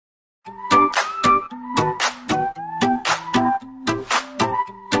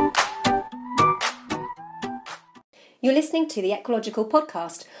You're listening to the Ecological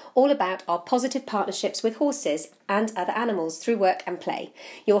Podcast, all about our positive partnerships with horses and other animals through work and play.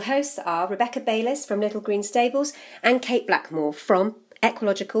 Your hosts are Rebecca Bayliss from Little Green Stables and Kate Blackmore from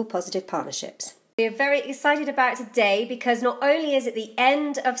Ecological Positive Partnerships. We are very excited about today because not only is it the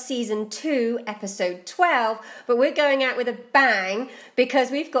end of Season 2, Episode 12, but we're going out with a bang because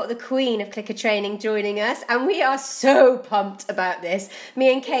we've got the Queen of Clicker Training joining us, and we are so pumped about this.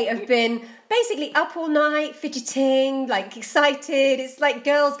 Me and Kate have been basically up all night, fidgeting, excited. It's like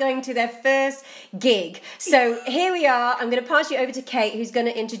girls going to their first gig. So here we are. I'm going to pass you over to Kate, who's going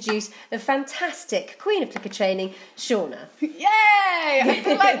to introduce the fantastic Queen of Clicker Training, Shauna. Yay! I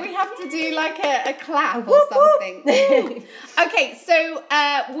feel like we have to do like a clap or something. Okay, so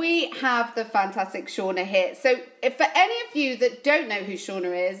we have the fantastic Shauna here. So if for any of you that don't know who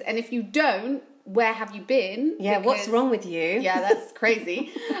Shauna is, and if you don't, where have you been? Yeah, what's wrong with you? Yeah, that's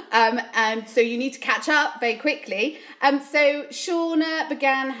crazy. And so you need to catch up very quickly. So Shauna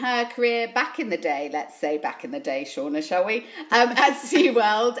began her career back in the day, let's say back in the day, Shauna, shall we? At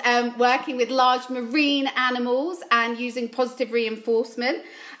SeaWorld, working with large marine animals and using positive reinforcement.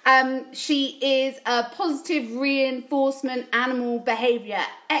 She is a positive reinforcement animal behaviour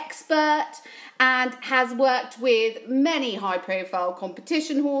expert and has worked with many high-profile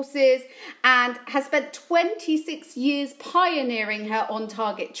competition horses and has spent 26 years pioneering her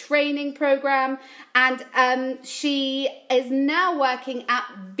on-target training programme. And she is now working at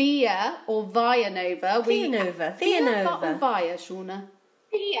Via Nova. Via Nova. Via, Shauna.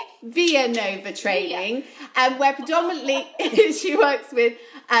 Via Nova Training, where predominantly she works with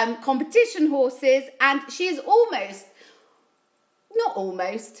competition horses, and she is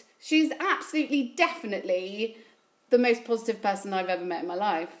she's absolutely, definitely the most positive person I've ever met in my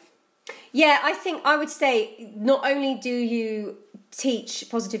life. Yeah, I would say not only do you teach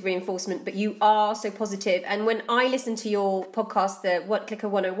positive reinforcement, but you are so positive. And when I listen to your podcast, the Clicker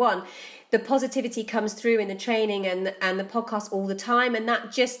 101, the positivity comes through in the training and the podcast all the time. And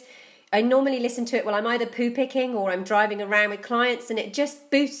that just, I normally listen to it while I'm either poo picking or I'm driving around with clients, and it just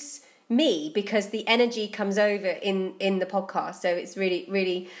boosts me because the energy comes over in the podcast. So it's really,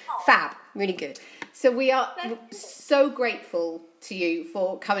 really fab, really good. So we are so grateful to you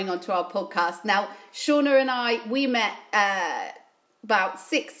for coming onto our podcast. Now, Shauna and we met about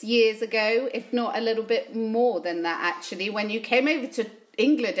 6 years ago, if not a little bit more than that, actually, when you came over to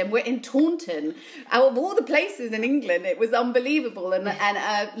England, and we're in Taunton. Out of all the places in England, it was unbelievable. And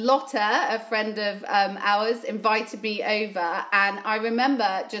Lotta, a friend of ours, invited me over, and I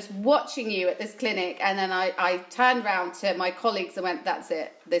remember just watching you at this clinic, and then I turned around to my colleagues and went, "That's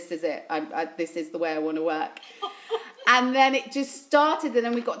it. This is it. This is the way I want to work." And then it just started, and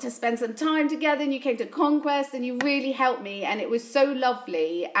then we got to spend some time together, and you came to Conquest, and you really helped me, and it was so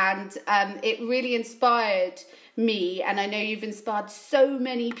lovely, and it really inspired me, and I know you've inspired so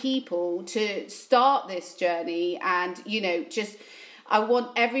many people to start this journey. And I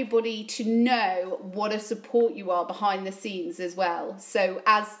want everybody to know what a support you are behind the scenes as well. So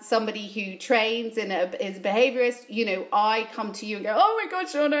as somebody who trains and is a behaviourist, I come to you and go, "Oh my God,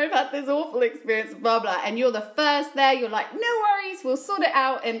 Shauna, I've had this awful experience, blah, blah." And you're the first there. You're like, "No worries, we'll sort it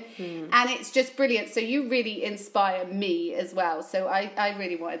out." And it's just brilliant. So you really inspire me as well. So I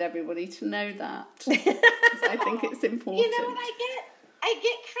really wanted everybody to know that. I think it's important. You know what I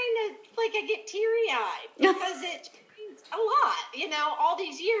get kind of I get teary-eyed because it a lot, all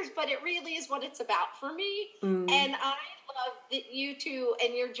these years, but it really is what it's about for me. And I love that you two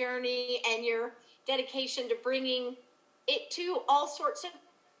and your journey and your dedication to bringing it to all sorts of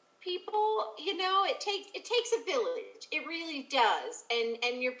people. It takes a village. It really does.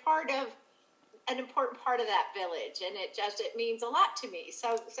 And you're part of an important part of that village, and it means a lot to me.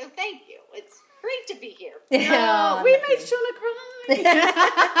 So thank you. It's great to be here. Yeah, we made Shauna cry.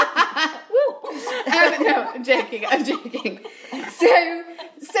 Woo. No, I'm joking.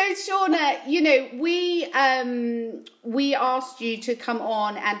 So Shauna, we asked you to come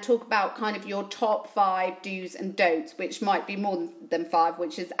on and talk about kind of your top 5 do's and don'ts, which might be more than 5,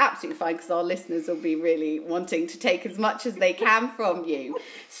 which is absolutely fine because our listeners will be really wanting to take as much as they can from you.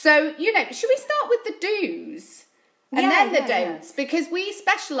 So, should we start with the do's and then the don'ts? Yeah. Because we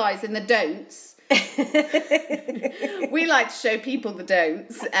specialise in the don'ts. We like to show people the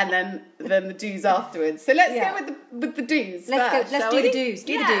don'ts and then the do's afterwards. So let's go with the do's. Let's do the do's.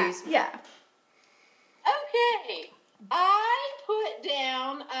 Do the do's. Yeah. Okay. I put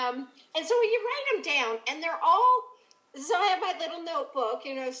down, and so you write them down, and they're all. So I have my little notebook,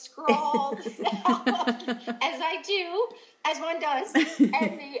 scrawled as I do, as one does,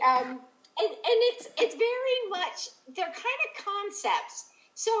 and it's very much, they're kind of concepts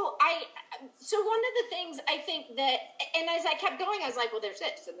So one of the things I think that, and as I kept going, I was like, well, there's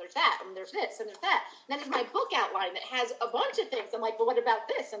this and there's that and there's this and there's that. And then there's my book outline that has a bunch of things. I'm like, well, what about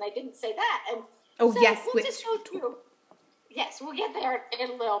this? And I didn't say that. And we'll just go through. Yes, we'll get there in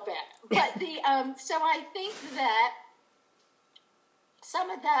a little bit. But so I think that some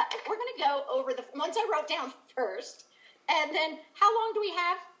of that, we're going to go over the ones I wrote down first. And then how long do we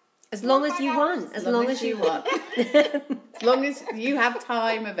have? As long as you want. As long as you want. As long as you have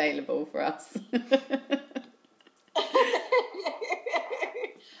time available for us.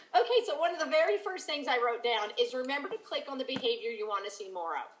 Okay, so one of the very first things I wrote down is remember to click on the behavior you want to see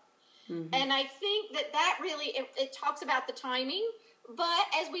more of. Mm-hmm. And I think that really, it talks about the timing, but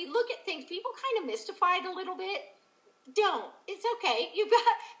as we look at things, people kind of mystify it a little bit. Don't. It's okay. You've got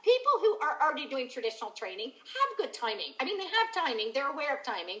people who are already doing traditional training have good timing. I mean, they have timing. They're aware of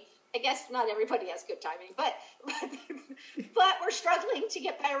timing. I guess not everybody has good timing, but we're struggling to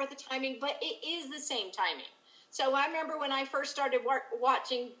get better with the timing, but it is the same timing. So I remember when I first started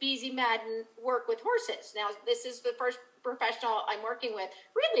watching BZ Madden work with horses. Now, this is the first professional I'm working with,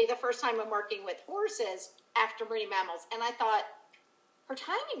 really the first time I'm working with horses after marine mammals. And I thought, her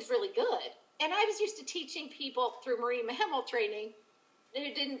timing's really good. And I was used to teaching people through marine mammal training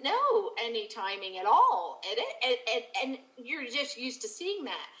who didn't know any timing at all. And you're just used to seeing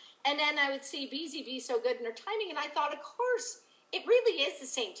that. And then I would see BZ be so good in her timing. And I thought, of course, it really is the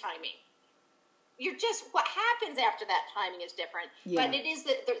same timing. You're just, what happens after that timing is different, but it is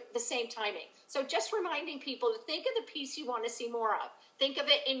the same timing. So just reminding people to think of the piece you want to see more of. Think of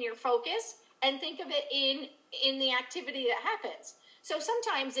it in your focus and think of it in the activity that happens. So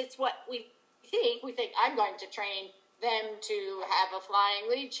sometimes it's what we think, I'm going to train them to have a flying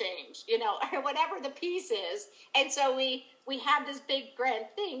lead change, or whatever the piece is. And so we have this big grand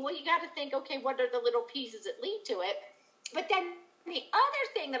thing. Well, you got to think, okay, what are the little pieces that lead to it? But then the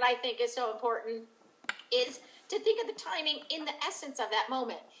other thing that I think is so important is to think of the timing in the essence of that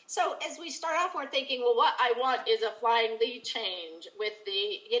moment. So as we start off, we're thinking, well, what I want is a flying lead change with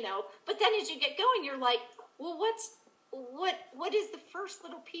the, but then as you get going, you're like, well, what is the first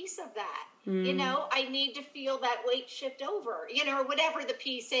little piece of that? I need to feel that weight shift over, or whatever the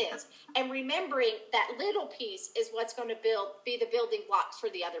piece is. And remembering that little piece is what's going to be the building blocks for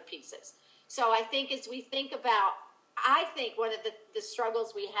the other pieces. So I think as we think about, one of the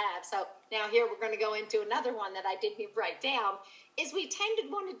struggles we have, so now here we're going to go into another one that I didn't even write down, is we tend to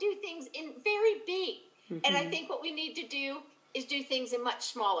want to do things in very big. Mm-hmm. And I think what we need to do is do things in much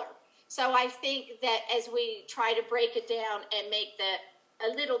smaller. So I think that as we try to break it down and make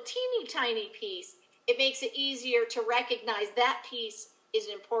a little teeny tiny piece, it makes it easier to recognize that piece is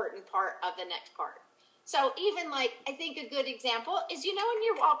an important part of the next part. So even I think a good example is, when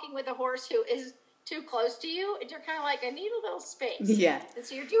you're walking with a horse who is too close to you, and you're kind of like, I need a little space. Yeah. And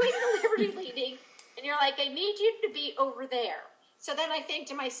so you're doing the liberty leading, and you're like, I need you to be over there. So then I think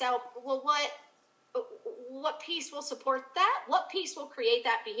to myself, well, what piece will support that? What piece will create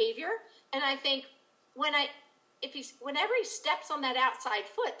that behavior? And I think whenever he steps on that outside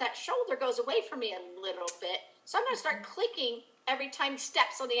foot, that shoulder goes away from me a little bit. So I'm going to start clicking every time he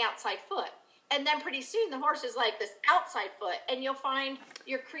steps on the outside foot. And then pretty soon the horse is like this outside foot, and you'll find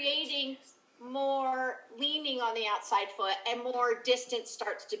you're creating more leaning on the outside foot and more distance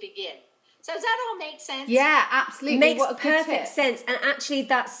starts to begin. So does that all make sense? Yeah, absolutely. Makes perfect sense. And actually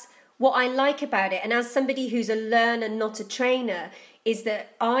that's what I like about it. And as somebody who's a learner, not a trainer, is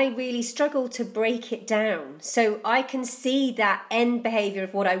that I really struggle to break it down. So I can see that end behavior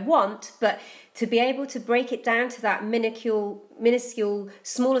of what I want, but to be able to break it down to that minuscule,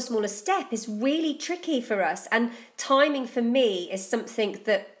 smaller step is really tricky for us. And timing for me is something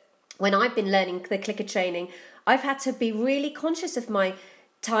that when I've been learning the clicker training, I've had to be really conscious of my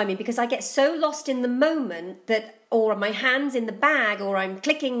timing because I get so lost in the moment that, or my hand's in the bag, or I'm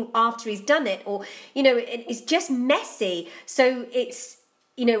clicking after he's done it, or, it's just messy. So it's,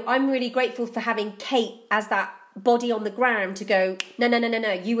 I'm really grateful for having Kate as that body on the ground to go, no,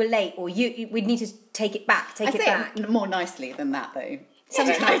 you were late, or we need to take it back, take it back. More nicely than that, though.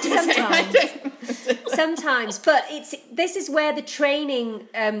 Sometimes, but this is where the training,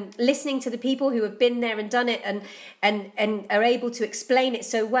 listening to the people who have been there and done it and are able to explain it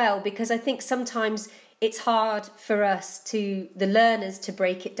so well, because I think sometimes it's hard for us the learners to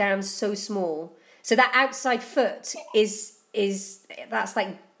break it down so small. So that outside foot that's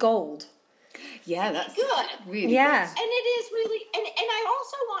like gold. Yeah, that's good. Really good. Yeah. And it is really, and I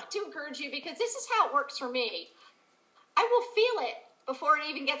also want to encourage you, because this is how it works for me. I will feel it before it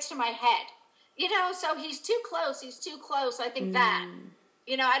even gets to my head. So he's too close. I think that,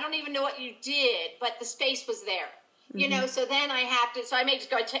 I don't even know what you did, but the space was there. You know, so then I have to, so I may just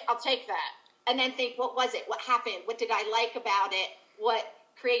go, I'll take that. And then think, what was it? What happened? What did I like about it? What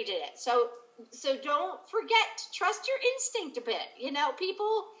created it? So don't forget to trust your instinct a bit. You know,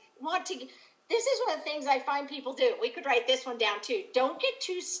 people want to, this is one of the things I find people do. We could write this one down too. Don't get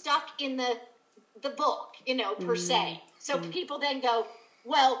too stuck in the book, you know, per se. So people then go,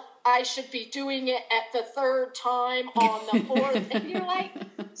 well, I should be doing it at the third time on the fourth. And you're like,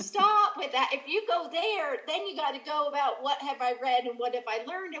 stop with that. If you go there, then you got to go about what have I read and what have I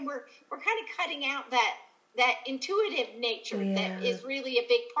learned. And we're kind of cutting out that intuitive nature that is really a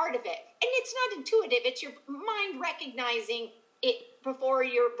big part of it. And it's not intuitive. It's your mind recognizing it before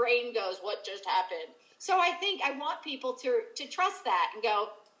your brain goes, what just happened? So I think I want people to trust that and go,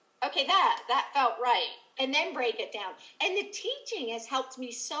 okay, that felt right. And then break it down. And the teaching has helped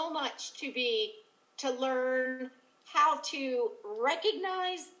me so much to learn how to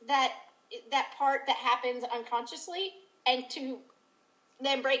recognize that part that happens unconsciously, and to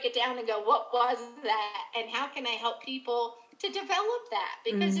then break it down and go, what was that? And how can I help people to develop that?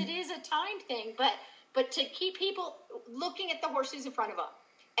 Because it is a time thing, but to keep people looking at the horses in front of them,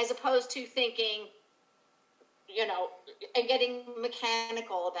 as opposed to thinking, you know, and getting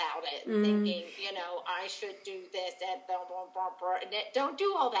mechanical about it, thinking, you know, I should do this and don't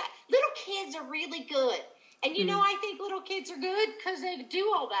do all that. Little kids are really good. And, you know, I think little kids are good because they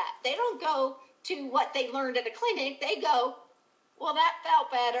do all that. They don't go to what they learned at a clinic. They go, well, that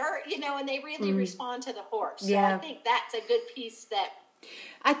felt better, you know, and they really respond to the horse. So I think that's a good piece that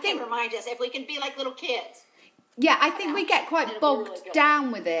I think reminds us, if we can be like little kids. Yeah, I think we get quite bogged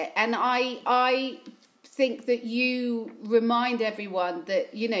down with it. And I think that you remind everyone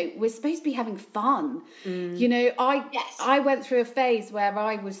that, you know, we're supposed to be having fun. You know, I went through a phase where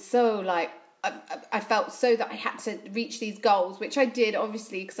I was so like, I felt so that I had to reach these goals, which I did,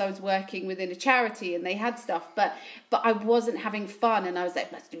 obviously, because I was working within a charity and they had stuff, but I wasn't having fun, and I was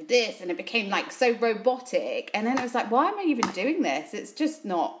like, let's do this, and it became like so robotic, and then I was like, why am I even doing this? It's just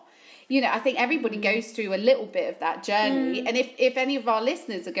not, you know, I think everybody goes through a little bit of that journey, and if any of our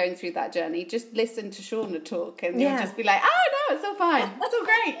listeners are going through that journey, just listen to Shauna talk, and you'll just be like, oh no, it's all fine, it's all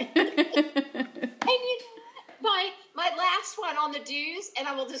great. And you know, my last one on the do's, and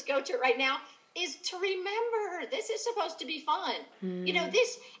I will just go to it right now, is to remember this is supposed to be fun. You know,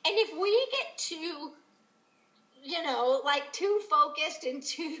 this, and if we get too, you know, like too focused and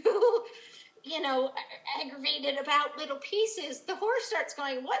too, you know, aggravated about little pieces, the horse starts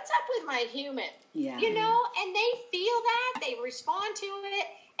going, what's up with my human? Yeah. You know, and they feel that, they respond to it.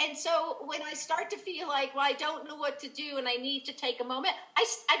 And so when I start to feel like, well, I don't know what to do and I need to take a moment, I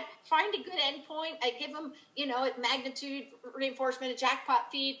find a good endpoint. I give them, you know, magnitude reinforcement, a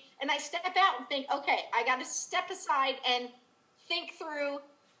jackpot feed, and I step out and think, okay, I got to step aside and think through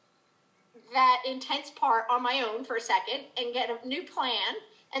that intense part on my own for a second and get a new plan,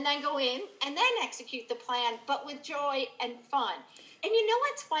 and then go in and then execute the plan, but with joy and fun. And you know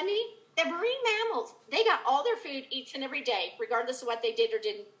what's funny? The marine mammals, they got all their food each and every day, regardless of what they did or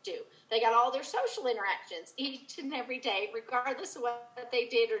didn't do. They got all their social interactions each and every day, regardless of what they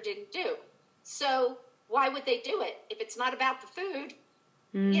did or didn't do. So why would they do it if it's not about the food?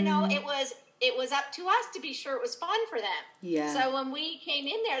 You know, it was up to us to be sure it was fun for them. Yeah. So when we came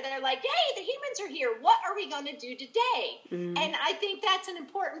in there, they're like, hey, the humans are here. What are we going to do today? And I think that's an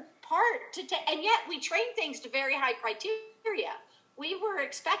important part to take. And yet we train things to very high criteria. We were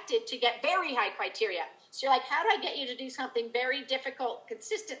expected to get very high criteria. So you're like, how do I get you to do something very difficult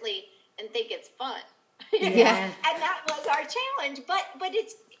consistently and think it's fun? Yeah. And that was our challenge. But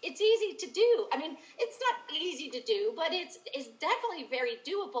it's easy to do. I mean, it's not easy to do, but it's definitely very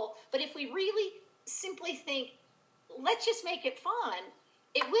doable. But if we really simply think, let's just make it fun,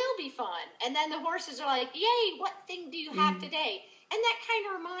 it will be fun. And then the horses are like, yay, what thing do you have today? And that kind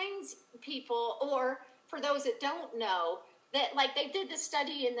of reminds people, or for those that don't know, that like they did the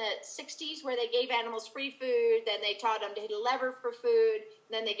study in the 60s where they gave animals free food, then they taught them to hit a lever for food,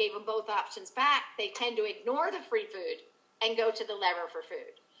 then they gave them both options back. They tend to ignore the free food and go to the lever for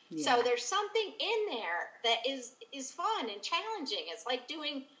food. Yeah. So there's something in there that is fun and challenging. It's like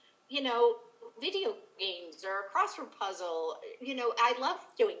doing, you know, video games or a crossword puzzle. You know, I love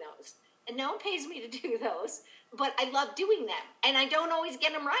doing those. And no one pays me to do those, but I love doing them. And I don't always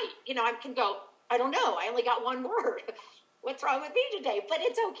get them right. You know, I can go, I don't know, I only got one word. What's wrong with me today? But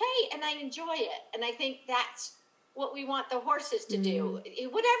it's okay, and I enjoy it. And I think that's what we want the horses to do,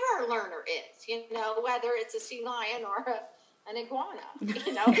 whatever our learner is, you know, whether it's a sea lion or an iguana,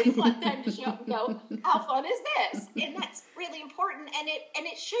 you know, we want them to show up and go, how fun is this? And that's really important, and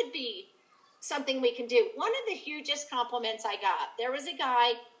it should be something we can do. One of the hugest compliments I got, there was a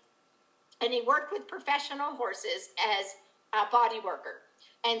guy and he worked with professional horses as a body worker.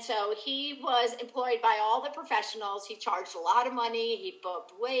 And so he was employed by all the professionals. He charged a lot of money. He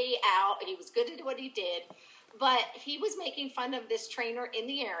booked way out. He was good at what he did. But he was making fun of this trainer in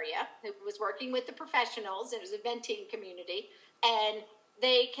the area who was working with the professionals. It was a eventing community. And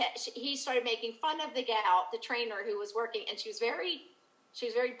he started making fun of the gal, the trainer who was working. And she was very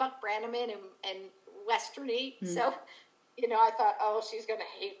Buck Brannaman and Westerny. So, I thought, oh, she's going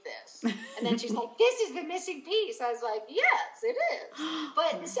to hate this. And then she's like, this is the missing piece. I was like, yes, it is.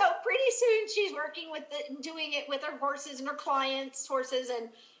 But so pretty soon she's working doing it with her horses and her clients' horses.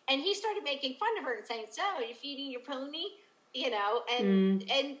 And he started making fun of her and saying, so are you feeding your pony? And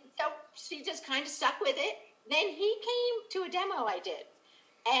so she just kind of stuck with it. Then he came to a demo I did.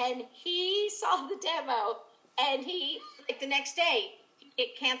 And he saw the demo. And he, the next day,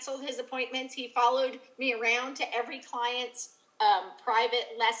 it canceled his appointments. He followed me around to every client's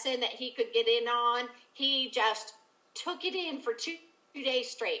private lesson that he could get in on. He just took it in for 2 days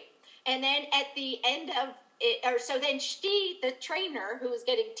straight. And then at the end of it, then she, the trainer who was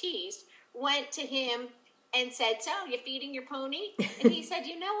getting teased, went to him and said, so you feeding your pony? And he said,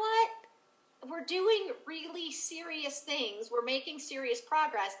 you know what? We're doing really serious things. We're making serious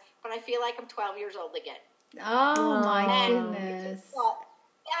progress, but I feel like I'm 12 years old again. Oh my goodness.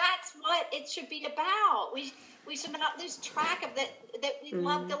 That's what it should be about. We should not lose track of that we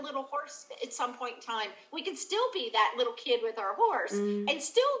love the little horse at some point in time. We can still be that little kid with our horse and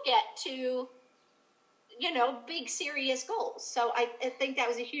still get to, big serious goals. So I think that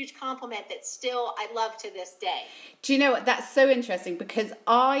was a huge compliment that still I love to this day. Do you know what? That's so interesting because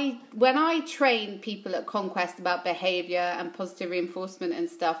when I train people at Conquest about behavior and positive reinforcement and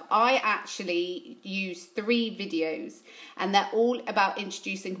stuff, I actually use 3 videos and they're all about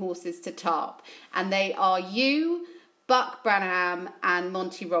introducing horses to TARP. And they are you, Buck Branham and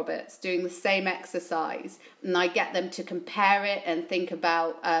Monty Roberts doing the same exercise, and I get them to compare it and think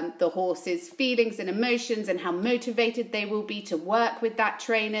about the horse's feelings and emotions and how motivated they will be to work with that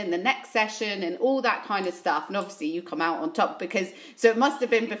trainer in the next session and all that kind of stuff. And obviously you come out on top so it must have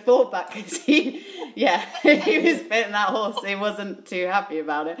been before Buck, because he was fitting that horse. He wasn't too happy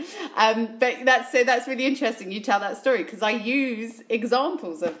about it. But that's really interesting. You tell that story because I use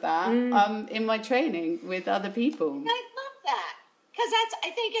examples of that in my training with other people. I love that because I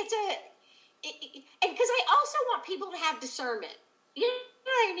think and because I also want people to have discernment. You know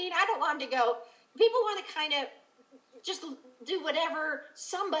what I mean? I don't want them to go. People want to kind of just do whatever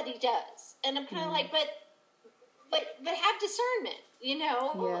somebody does, and I'm kind of like, but have discernment. You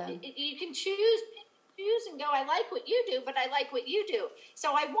can choose and go, I like what you do, but I like what you do.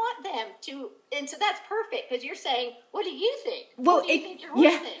 So I want them to, and so that's perfect because you're saying, what do you think? Well, what do you think your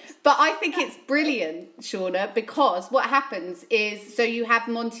horse thinks? But I think it's brilliant, Shauna, because what happens is, so you have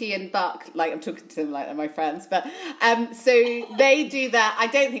Monty and Buck, like I'm talking to them like they're my friends, but so they do that. I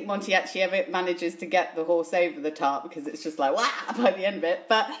don't think Monty actually ever manages to get the horse over the top because it's just like, wow, by the end of it.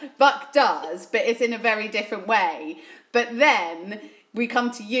 But Buck does, but it's in a very different way. But then we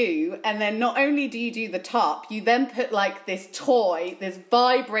come to you, and then not only do you do the top, you then put like this toy, this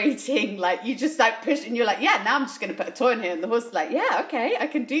vibrating, like you just like push, and you're like, yeah, now I'm just going to put a toy in here, and the horse is like, yeah, okay, I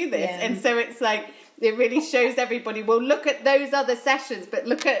can do this. And so it's like, it really shows everybody, well, look at those other sessions, but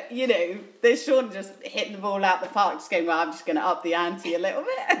look at, there's Sean just hitting the ball out the park, just going, well, I'm just going to up the ante a little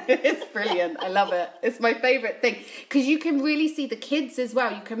bit. It's brilliant. I love it. It's my favourite thing, because you can really see the kids as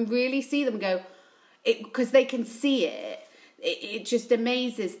well. You can really see them go, because they can see it. It just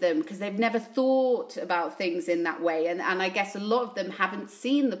amazes them because they've never thought about things in that way. And I guess a lot of them haven't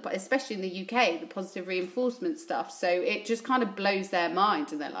seen, especially in the UK, the positive reinforcement stuff. So it just kind of blows their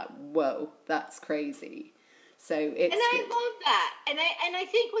mind and they're like, whoa, that's crazy. So it's I love that. And I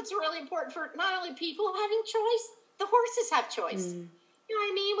think what's really important for not only people having choice, the horses have choice. You know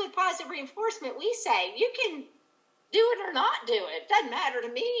what I mean? With positive reinforcement, we say, you can do it or not do it. It doesn't matter to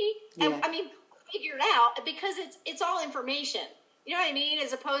me. Yeah. And figure it out because it's all information. You know what I mean?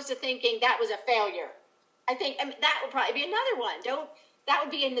 As opposed to thinking that was a failure. I think that would probably be another one. That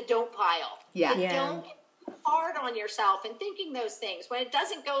would be in the don't pile. Yeah. Don't get hard on yourself and thinking those things. When it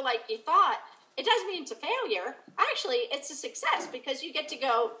doesn't go like you thought, it doesn't mean it's a failure. Actually, it's a success because you get to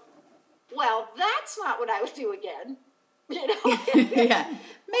go, well, that's not what I would do again. Yeah.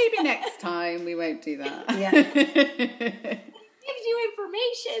 Maybe next time we won't do that. Yeah. Gives you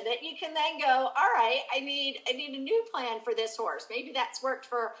information that you can then go, all right, I need a new plan for this horse. Maybe that's worked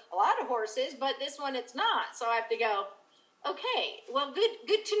for a lot of horses, but this one it's not. So I have to go, okay, well,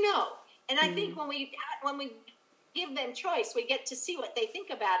 good to know. And I think when we give them choice, we get to see what they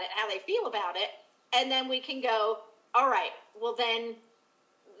think about it, how they feel about it, and then we can go, all right, well then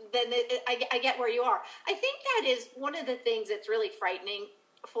I get where you are. I think that is one of the things that's really frightening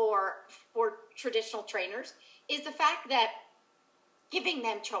for traditional trainers is the fact that giving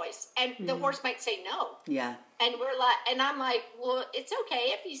them choice, and the horse might say no. Yeah. And we're like, and I'm like, well, it's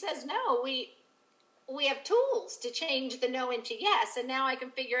okay if he says no. We have tools to change the no into yes, and now I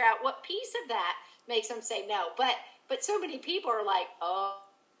can figure out what piece of that makes them say no. But so many people are like, oh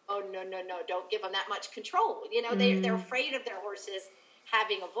no, don't give them that much control. You know, they're afraid of their horses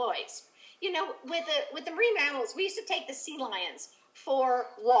having a voice. You know, with the marine mammals, we used to take the sea lions for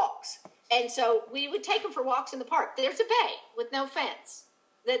walks. And so we would take them for walks in the park. There's a bay with no fence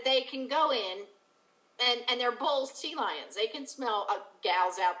that they can go in, and they're bull sea lions. They can smell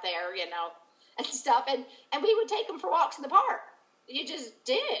gals out there, you know, and stuff. And we would take them for walks in the park. You just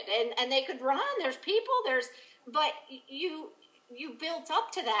did. And they could run. There's people. But you built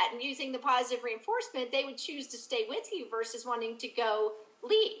up to that, and using the positive reinforcement, they would choose to stay with you versus wanting to go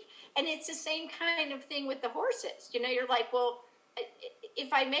leave. And it's the same kind of thing with the horses. You know, you're like, well,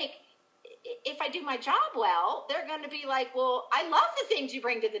 if I do my job well, they're going to be like, well, I love the things you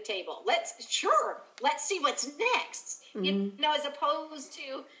bring to the table. Let's see what's next. Mm-hmm. You know, as opposed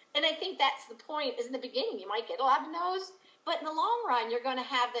to, and I think that's the point, is in the beginning, you might get a lot of no's, but in the long run, you're going to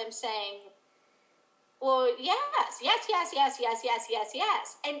have them saying, well, yes.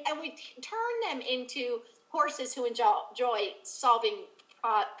 And we turn them into horses who enjoy solving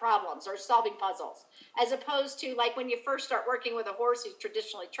problems or solving puzzles, as opposed to like when you first start working with a horse who's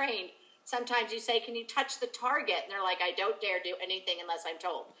traditionally trained, sometimes you say, can you touch the target? And they're like, I don't dare do anything unless I'm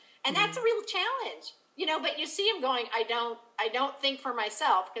told. And that's a real challenge, you know, but you see them going, I don't think for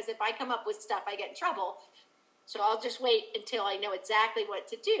myself, because if I come up with stuff, I get in trouble. So I'll just wait until I know exactly what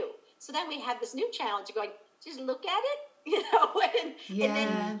to do. So then we have this new challenge of going, just look at it, you know, and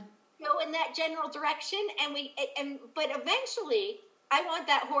then go in that general direction. But eventually I want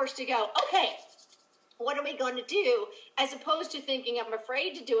that horse to go, okay, what are we going to do? As opposed to thinking, I'm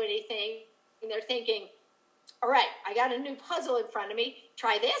afraid to do anything. And they're thinking, all right, I got a new puzzle in front of me.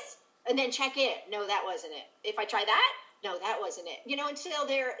 Try this, and then check in. No, that wasn't it. If I try that, no, that wasn't it. You know, until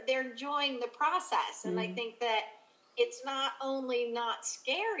they're enjoying the process. And I think that it's not only not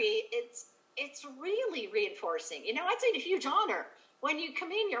scary, it's really reinforcing. You know, I'd say a huge honor. When you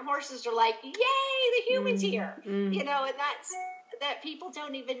come in, your horses are like, yay, the human's here. You know, and that people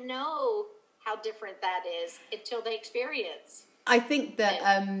don't even know how different that is until they experience. I think that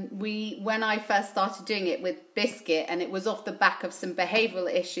when I first started doing it with Biscuit, and it was off the back of some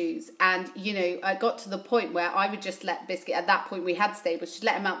behavioural issues, and you know, I got to the point where I would just let Biscuit, at that point we had stables, just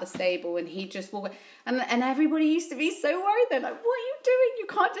let him out the stable and he'd just walk, and everybody used to be so worried. They're like, what are you doing? You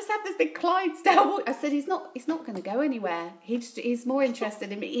can't just have this big Clydesdale walk. I said, he's not going to go anywhere. He's more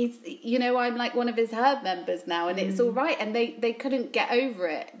interested in me. He's, you know, I'm like one of his herd members now, and it's all right. And they couldn't get over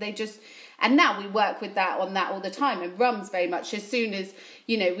it. They just, and now we work with that on that all the time. And Rum's very much, as soon as,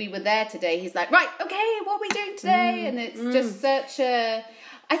 you know, we were there today, he's like, right, okay, what are we doing today? And it's just such a,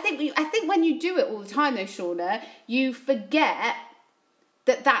 I think when you do it all the time though, Shauna, you forget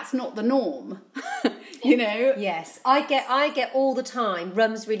that that's not the norm. You know? Yes, I get all the time,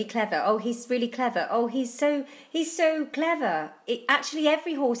 Rum's really clever. Oh, he's really clever. Oh, he's so clever. Actually,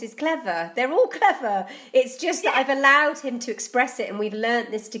 every horse is clever. They're all clever. It's just that I've allowed him to express it, and we've learnt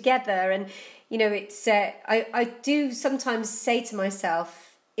this together. And, you know, it's I do sometimes say to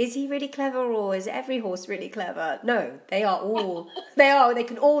myself, is he really clever, or is every horse really clever? No, they are all, they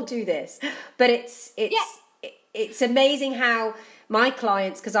can all do this. But it's amazing how my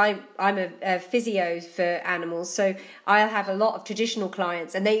clients, because I'm a physio for animals, so I'll have a lot of traditional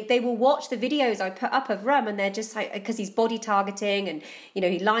clients, and they will watch the videos I put up of Rum, and they're just like, because he's body targeting, and you know,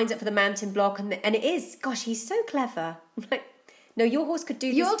 he lines up for the mountain block, and it is, gosh, he's so clever. I'm like, no, your horse could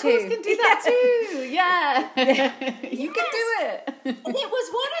do this too. Your horse can do that too. Yeah. You can do it. And it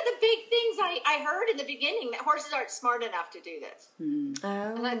was one of the big things I heard in the beginning, that horses aren't smart enough to do this.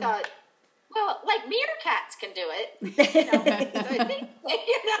 Oh. And I thought, well, like meerkats can do it, you know,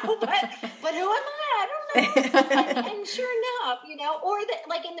 but who am I? I don't know. And sure enough, you know, or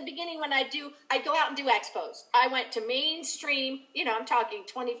like in the beginning when I'd go out and do expos. I went to mainstream, you know, I'm talking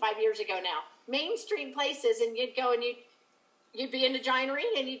 25 years ago now, mainstream places, and you'd go and you'd be in a giant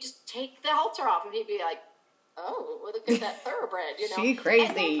arena, and you'd just take the halter off, and you'd be like, oh, well, look at that thoroughbred, you know. She crazy.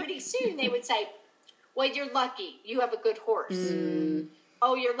 And then pretty soon they would say, well, you're lucky, you have a good horse.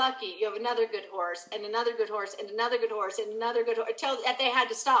 Oh, you're lucky, you have another good horse, and another good horse, and another good horse, and another good horse, until they had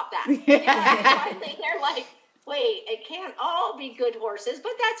to stop that. Finally, they're like, wait, it can't all be good horses,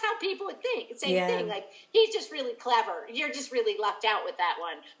 but that's how people would think. Same thing, like, he's just really clever. You're just really lucked out with that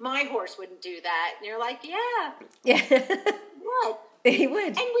one. My horse wouldn't do that. And you're like, yeah. What? He would.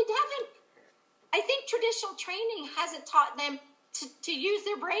 And we haven't, I think traditional training hasn't taught them to use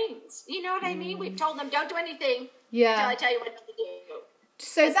their brains. You know what I mean? We've told them, don't do anything until I tell you what to do.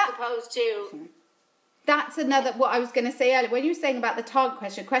 So as opposed to... That's another, what I was going to say earlier, when you were saying about the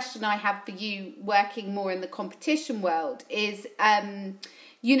target question I have for you working more in the competition world is,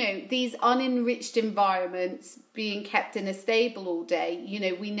 you know, these unenriched environments being kept in a stable all day, you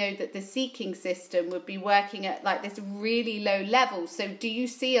know, we know that the seeking system would be working at like this really low level. So do you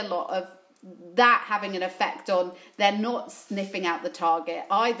see a lot of that having an effect on they're not sniffing out the target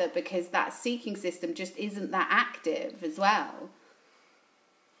either because that seeking system just isn't that active as well?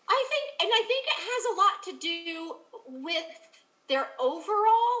 I think it has a lot to do with their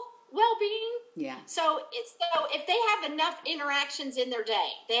overall well-being. Yeah. So if they have enough interactions in their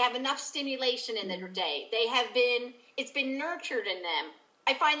day, they have enough stimulation in their day, it's been nurtured in them.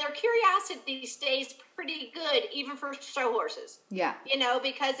 I find their curiosity stays pretty good, even for show horses. Yeah. You know,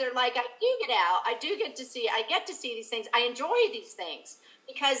 because they're like, I do get out, I get to see these things, I enjoy these things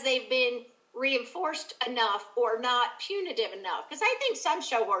because they've been reinforced enough or not punitive enough. Because I think some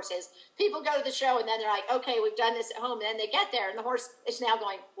show horses, people go to the show and then they're like, okay, we've done this at home, and then they get there and the horse is now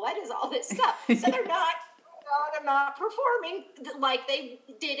going, what is all this stuff? So they're not performing like they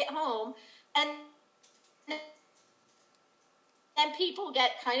did at home, and then people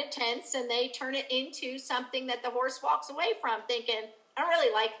get kind of tense and they turn it into something that the horse walks away from thinking, I don't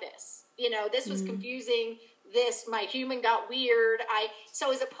really like this. You know, this was confusing. My human got weird.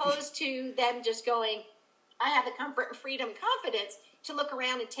 So as opposed to them just going, I have the comfort and freedom, confidence to look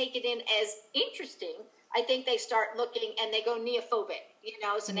around and take it in as interesting, I think they start looking and they go neophobic, you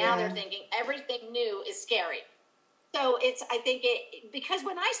know, so now they're thinking everything new is scary. So because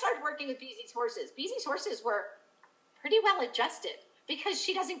when I started working with Beezy's horses were pretty well adjusted because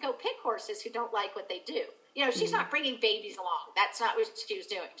she doesn't go pick horses who don't like what they do. You know, she's not bringing babies along. That's not what she was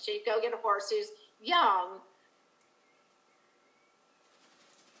doing. She'd go get a horse who's young,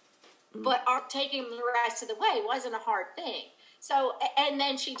 but taking them the rest of the way wasn't a hard thing. So, and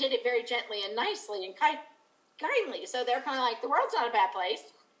then she did it very gently and nicely and kindly. So they're kind of like, the world's not a bad place.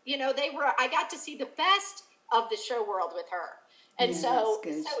 You know, I got to see the best of the show world with her. And so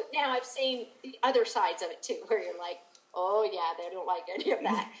now I've seen the other sides of it too, where you're like, oh yeah, they don't like any of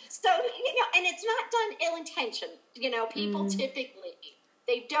that. So, you know, and it's not done ill-intentioned. You know, people typically,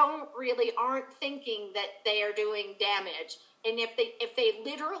 they aren't thinking that they are doing damage. And if they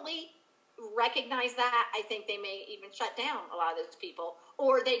literally recognize that, I think they may even shut down a lot of those people,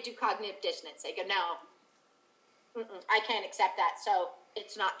 or they do cognitive dissonance. They go, no, I can't accept that. So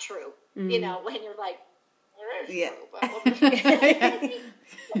it's not true. You know, when you're like, it is true, but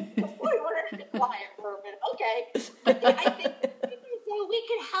we were quiet for a minute. Okay. But I think we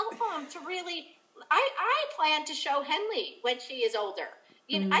can help them to really, I plan to show Henley when she is older,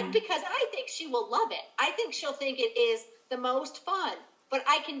 you know, because I think she will love it. I think she'll think it is the most fun, but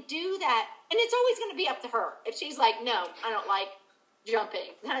I can do that. And it's always going to be up to her. If she's like, no, I don't like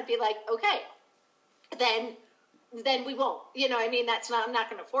jumping, then I'd be like, okay, then we won't, you know, I mean, I'm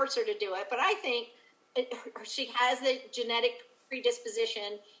not going to force her to do it, but I think she has the genetic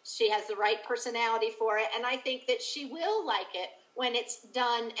predisposition. She has the right personality for it. And I think that she will like it when it's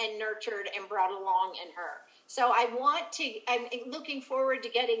done and nurtured and brought along in her. So I'm looking forward to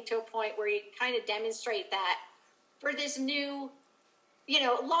getting to a point where you kind of demonstrate that for this new, you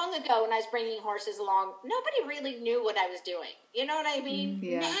know, long ago when I was bringing horses along, nobody really knew what I was doing. You know what I mean?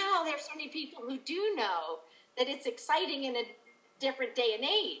 Now there's so many people who do know that it's exciting in a different day and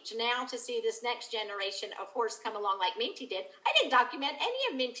age. Now to see this next generation of horse come along like Minty did. I didn't document any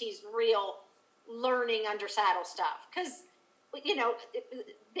of Minty's real learning under saddle stuff because, you know,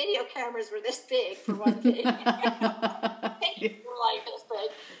 video cameras were this big for one thing. Were like this big.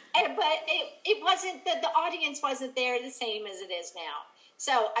 But it wasn't, the audience wasn't there the same as it is now.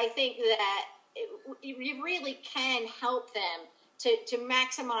 So I think that you really can help them to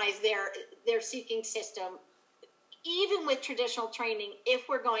maximize their seeking system, even with traditional training, if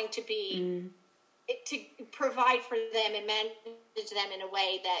we're going to be to provide for them and manage them in a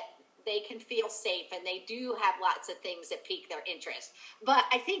way that they can feel safe and they do have lots of things that pique their interest. But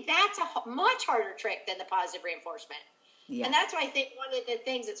I think that's a much harder trick than the positive reinforcement. Yeah. And that's why I think one of the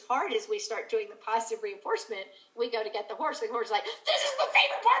things that's hard is we start doing the positive reinforcement. We go to get the horse, and the horse is like, this is my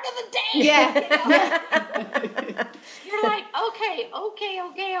favorite part of the day. Yeah. You're like, okay.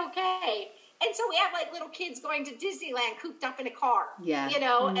 And so we have like little kids going to Disneyland cooped up in a car. Yeah. You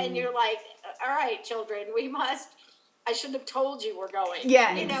know, and you're like, all right, children, I shouldn't have told you we're going.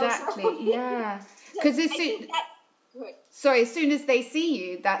 Yeah, you exactly. Know, so, yeah. Because as soon as they see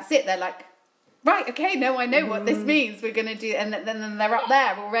you, that's it. They're like, Right, okay, no, I know what this means. We're going to do, and then they're up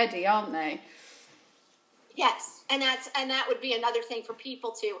there already, aren't they? Yes, and that would be another thing for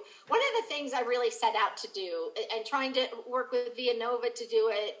people too. One of the things I really set out to do, and trying to work with Via Nova to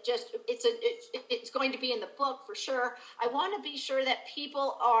do it, it's going to be in the book for sure. I want to be sure that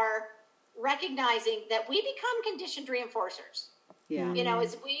people are recognizing that we become conditioned reinforcers. Yeah. You know,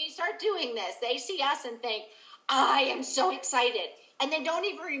 as we start doing this, they see us and think, I am so excited. And they don't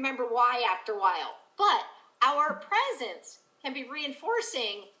even remember why after a while. But our presence can be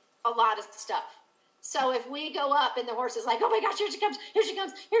reinforcing a lot of stuff. So if we go up and the horse is like, oh my gosh, here she comes, here she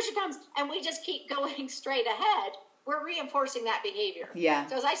comes, here she comes, and we just keep going straight ahead, we're reinforcing that behavior. Yeah.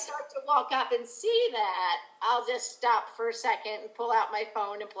 So as I start to walk up and see that, I'll just stop for a second and pull out my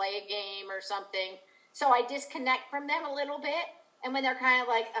phone and play a game or something. So I disconnect from them a little bit. And when they're kind of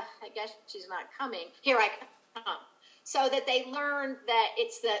like, I guess she's not coming, here I come. So that they learn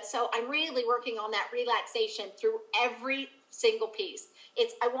that so I'm really working on that relaxation through every single piece.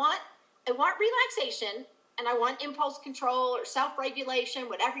 I want relaxation, and I want impulse control or self-regulation,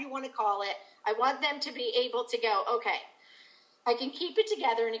 whatever you want to call it. I want them to be able to go, okay, I can keep it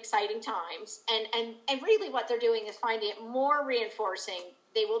together in exciting times. And really what they're doing is finding it more reinforcing.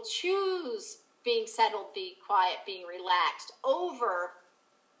 They will choose being settled, being quiet, being relaxed over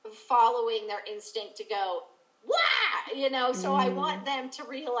following their instinct to go, wah, you know. So I want them to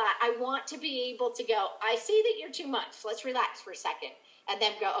realize, I want to be able to go, I see that you're too much. Let's relax for a second. And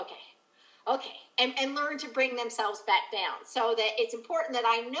then go, okay. And learn to bring themselves back down. So that it's important that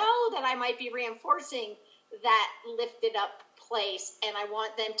I know that I might be reinforcing that lifted up place. And I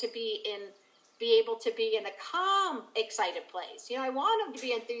want them to be able to be in a calm, excited place. You know, I want them to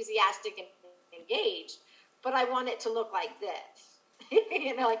be enthusiastic and engaged, but I want it to look like this.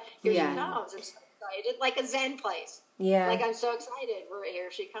 You know, like, here she comes. I'm so excited. Like a Zen place. Yeah. Like, I'm so excited. Here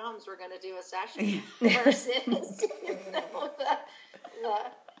she comes. We're going to do a session. Versus,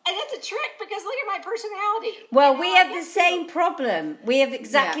 and it's a trick because look at my personality. Well, we have the same problem. We have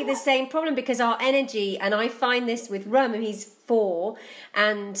exactly the same problem because our energy, and I find this with Rum, and he's 4,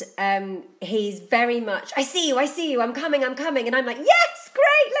 and he's very much, I see you, I'm coming. And I'm like, yes,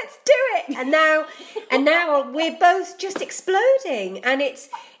 great, let's do it. And now we're both just exploding. And it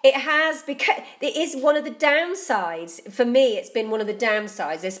is one of the downsides. For me, it's been one of the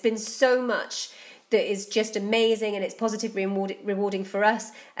downsides. There's been so much that is just amazing, and it's positively rewarding for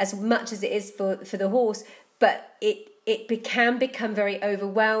us as much as it is for the horse, but it can become very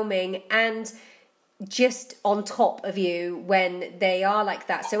overwhelming and just on top of you when they are like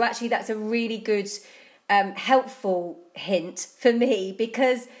that. So actually that's a really good helpful hint for me,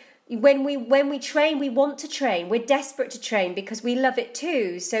 because when we train, we want to train, we're desperate to train because we love it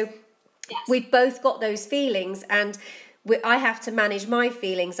too. So we've both got those feelings, and I have to manage my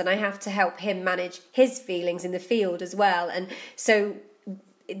feelings, and I have to help him manage his feelings in the field as well. And so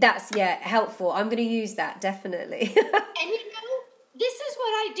that's, helpful. I'm going to use that, definitely. And you know, this is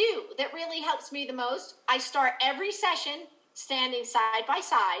what I do that really helps me the most. I start every session standing side by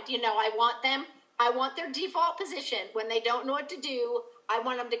side. You know, I want their default position. When they don't know what to do, I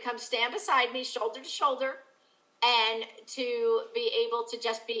want them to come stand beside me, shoulder to shoulder, and to be able to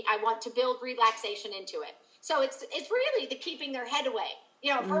I want to build relaxation into it. So it's really the keeping their head away.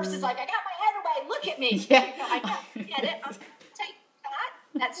 You know, first it's like, I got my head away, look at me. Yeah. You know, I get it. I'll take that.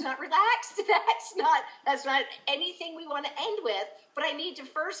 That's not relaxed. That's not anything we want to end with. But I need to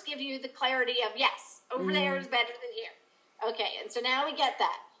first give you the clarity of, yes, over there is better than here. Okay, and so now we get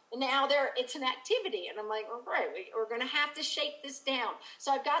that. And now it's an activity. And I'm like, well, great, we're going to have to shake this down.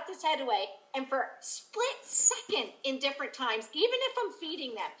 So I've got this head away. And for a split second in different times, even if I'm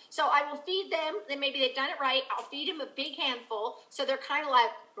feeding them. So I will feed them. Then maybe they've done it right. I'll feed them a big handful. So they're kind of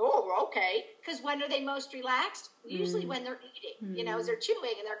like, oh, okay. Because when are they most relaxed? Usually when they're eating, you know, as they're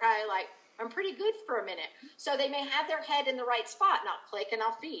chewing. And they're kind of like, I'm pretty good for a minute. So they may have their head in the right spot. And I'll click and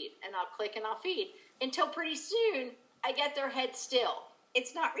I'll feed. And I'll click and I'll feed. Until pretty soon, I get their head still.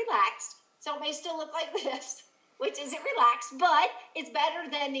 It's not relaxed, so it may still look like this, which isn't relaxed, but it's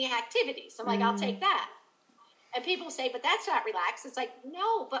better than the activity. So I'm like, I'll take that. And people say, but that's not relaxed. It's like,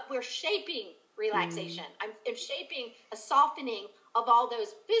 no, but we're shaping relaxation. I'm shaping a softening of all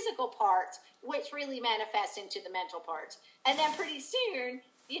those physical parts, which really manifest into the mental parts. And then pretty soon,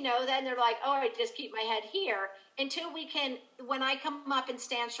 you know, then they're like, oh, I just keep my head here until we can, when I come up and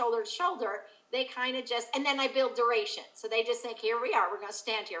stand shoulder to shoulder, they kind of just, and then I build duration. So they just think, here we are, we're going to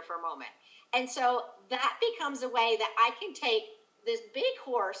stand here for a moment. And so that becomes a way that I can take this big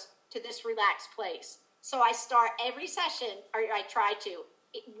horse to this relaxed place. So I start every session, or I try to,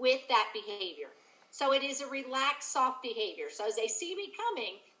 with that behavior. So it is a relaxed, soft behavior. So as they see me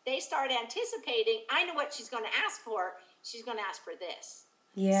coming, they start anticipating, I know what she's going to ask for. She's going to ask for this.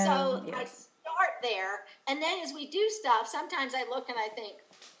 Yeah. So yes. I start there. And then as we do stuff, sometimes I look and I think,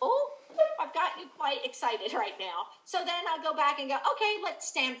 oh, I've got you quite excited right now. So then I'll go back and go, okay, let's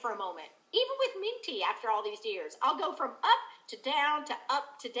stand for a moment. Even with Minty, after all these years, I'll go from up to down to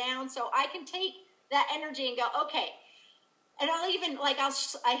up to down. So I can take that energy and go, okay. And I'll even, like, I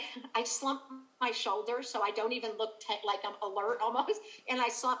slump my shoulders so I don't even look like I'm alert almost. And I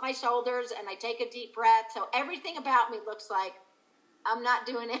slump my shoulders and I take a deep breath. So everything about me looks like I'm not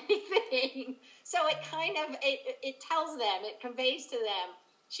doing anything. So it kind of, it tells them, it conveys to them,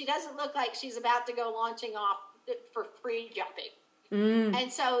 she doesn't look like she's about to go launching off for free jumping.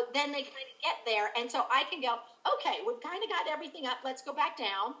 And so then they kind of get there. And so I can go, okay, we've kind of got everything up. Let's go back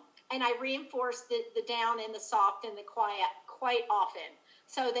down. And I reinforce the down and the soft and the quiet quite often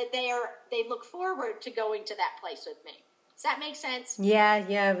so that they look forward to going to that place with me. Does that make sense?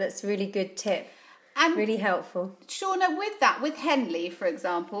 Yeah, that's a really good tip. And really helpful. Shauna, with that, with Henley, for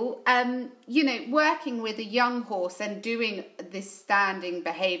example, working with a young horse and doing this standing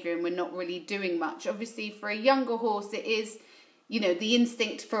behaviour and we're not really doing much. Obviously, for a younger horse, it is, the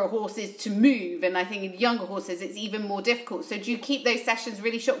instinct for a horse is to move. And I think in younger horses, it's even more difficult. So do you keep those sessions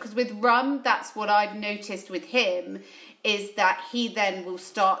really short? Because with Rum, that's what I've noticed with him, is that he then will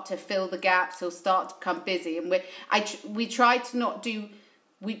start to fill the gaps. He'll start to become busy. And we try to not do...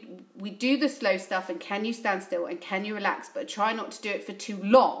 We do the slow stuff and can you stand still and can you relax, but try not to do it for too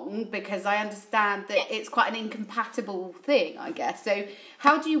long because I understand that it's quite an incompatible thing, I guess. So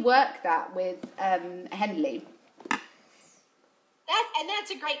how do you work that with Henley? That's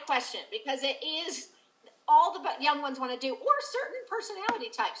a great question because it is all the young ones want to do, or certain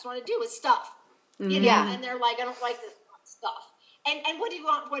personality types want to do is stuff, and they're like, I don't like this stuff. And what do you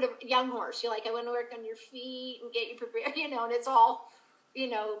want with a young horse? You're like, I want to work on your feet and get you prepared, and it's all...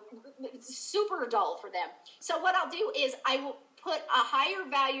 it's super dull for them. So what I'll do is I will put a higher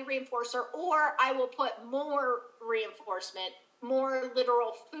value reinforcer, or I will put more reinforcement, more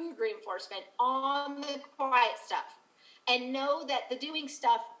literal food reinforcement on the quiet stuff, and know that the doing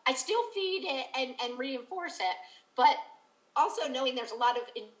stuff, I still feed it and reinforce it, but also knowing there's a lot of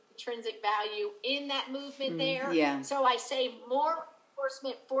intrinsic value in that movement there. Yeah. So I save more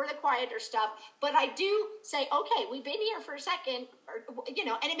for the quieter stuff, but I do say, okay, we've been here for a second, and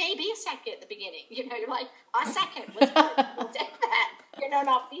it may be a second at the beginning. You're like, a second was good. We'll take that. And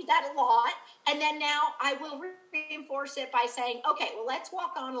I'll feed that a lot, and then now I will reinforce it by saying, okay, well, let's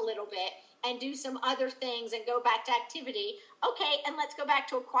walk on a little bit and do some other things and go back to activity. Okay, and let's go back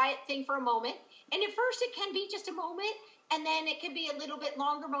to a quiet thing for a moment. And at first, it can be just a moment. And then it can be a little bit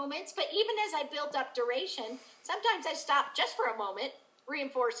longer moments. But even as I build up duration, sometimes I stop just for a moment,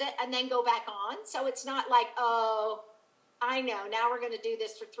 reinforce it, and then go back on. So it's not like, oh, I know, now we're going to do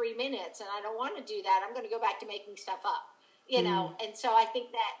this for 3 minutes, and I don't want to do that. I'm going to go back to making stuff up, And so I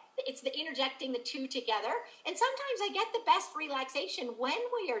think that it's the interjecting the two together. And sometimes I get the best relaxation when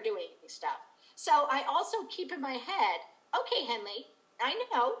we are doing stuff. So I also keep in my head, okay, Henley, I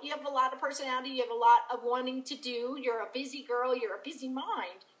know you have a lot of personality. You have a lot of wanting to do. You're a busy girl. You're a busy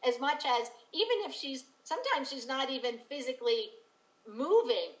mind. As much as, even if sometimes she's not even physically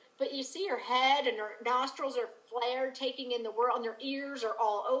moving, but you see her head and her nostrils are flared, taking in the world, and her ears are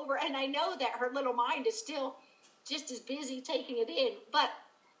all over. And I know that her little mind is still just as busy taking it in. But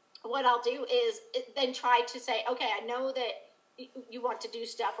what I'll do is then try to say, okay, I know that you want to do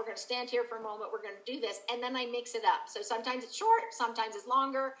stuff. We're going to stand here for a moment. We're going to do this. And then I mix it up. So sometimes it's short, sometimes it's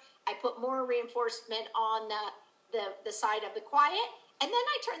longer. I put more reinforcement on the side of the quiet. And then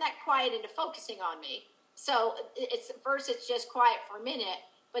I turn that quiet into focusing on me. So first it's just quiet for a minute,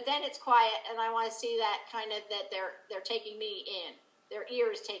 but then it's quiet. And I want to see that kind of that they're taking me in. Their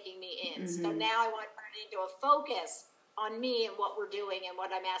ear is taking me in. Mm-hmm. So now I want to turn it into a focus on me and what we're doing and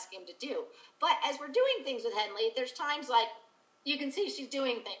what I'm asking him to do. But as we're doing things with Henley, there's times like, you can see she's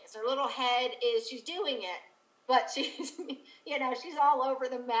doing things. Her little head she's doing it, but she's, she's all over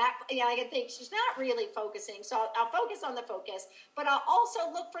the map. I can think she's not really focusing. So I'll focus on the focus, but I'll also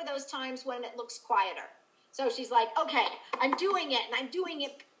look for those times when it looks quieter. So she's like, okay, I'm doing it and I'm doing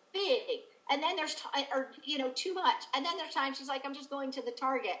it big. And then there's, too much. And then there's times she's like, I'm just going to the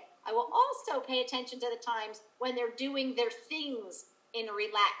target. I will also pay attention to the times when they're doing their things in a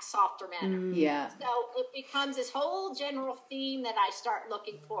relaxed, softer manner. Yeah. So it becomes this whole general theme that I start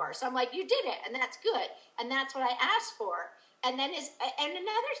looking for. So I'm like, you did it, and that's good. And that's what I asked for. And then and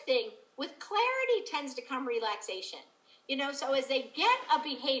another thing, with clarity tends to come relaxation. So as they get a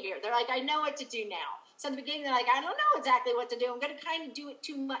behavior, they're like, I know what to do now. So in the beginning, they're like, I don't know exactly what to do. I'm going to kind of do it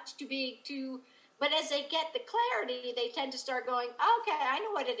too much, too big, too But as they get the clarity, they tend to start going, okay, I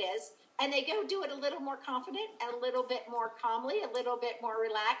know what it is. And they go do it a little more confident, a little bit more calmly, a little bit more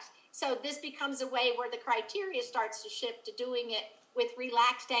relaxed. So this becomes a way where the criteria starts to shift to doing it with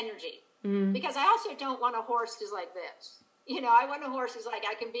relaxed energy. Because I also don't want a horse who's like this. You know, I want a horse who's like,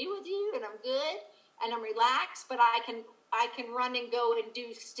 I can be with you and I'm good and I'm relaxed, but I can run and go and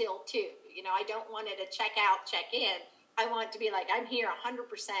do still too. You know, I don't want it to check out, check in. I want it to be like, I'm here 100%.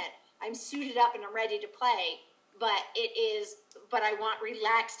 I'm suited up and I'm ready to play. But I want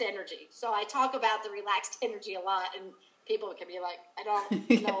relaxed energy. So I talk about the relaxed energy a lot, and people can be like, I don't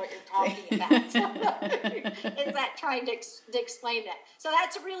know what you're talking about. Is that trying to explain that? So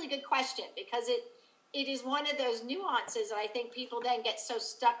that's a really good question, because it is one of those nuances that I think people then get so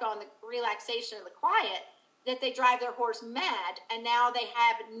stuck on the relaxation and the quiet that they drive their horse mad, and now they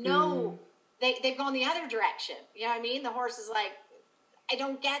have they've gone the other direction. You know what I mean? The horse is like, I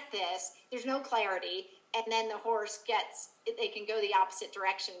don't get this. There's no clarity. And then the horse they can go the opposite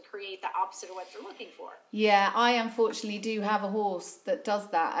direction, create the opposite of what they're looking for. Yeah, I unfortunately do have a horse that does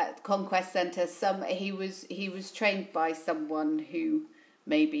that at Conquest Centre. He was trained by someone who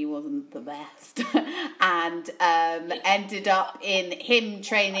maybe wasn't the best, and ended up in him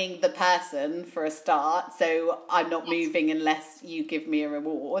training the person for a start. So I'm not moving unless you give me a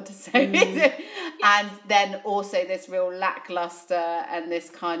reward. So and then also this real lackluster and this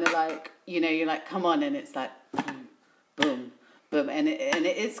kind of like, you know, you're like, come on, and it's like boom, boom, boom, and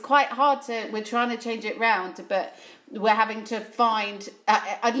it's quite hard we're trying to change it round, but we're having to find.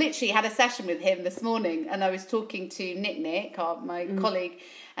 I literally had a session with him this morning, and I was talking to Nick, my colleague,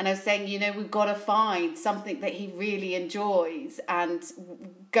 and I was saying, you know, we've got to find something that he really enjoys and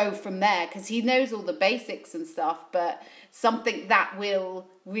go from there, because he knows all the basics and stuff, but something that will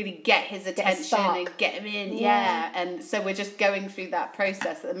really get his attention and get him in. Yeah. And so we're just going through that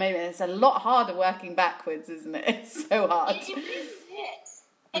process at the moment. It's a lot harder working backwards, isn't it? It's so hard. It really is.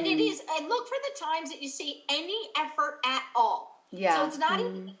 And it is, and look for the times that you see any effort at all. Yeah. So it's not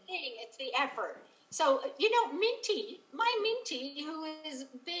even the thing, it's the effort. So, you know, my Minty, who has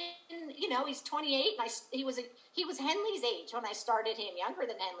been, you know, he's 28, and he was Henley's age when I started him, younger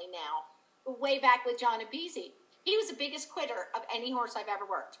than Henley now, way back with John and Beezy. He was the biggest quitter of any horse I've ever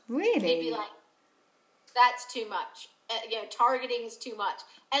worked. Really? He'd be like, that's too much. You know, targeting is too much.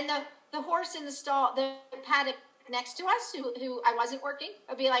 And the horse in the stall, the paddock next to us, who I wasn't working,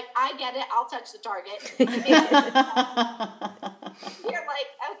 I'd be like, I get it, I'll touch the target. You're like,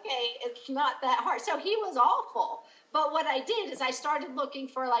 okay, it's not that hard. So he was awful. But what I did is I started looking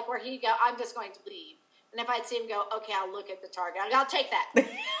for like where he'd go, I'm just going to leave. And if I'd see him go, okay, I'll look at the target. I'll take that.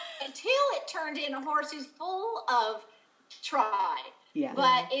 Until it turned in a horse who's full of try. Yeah.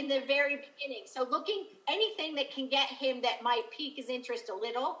 But in the very beginning. So looking, anything that can get him that might pique his interest a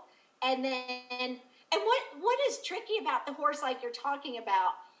little. And what is tricky about the horse like you're talking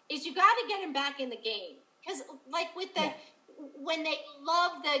about is you got to get him back in the game. Because like with the... Yeah. When they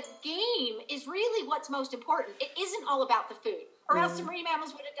love the game is really what's most important. It isn't all about the food, or else the marine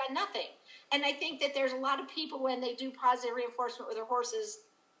mammals would have done nothing. And I think that there's a lot of people, when they do positive reinforcement with their horses,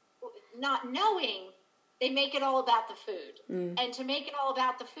 not knowing, they make it all about the food. And to make it all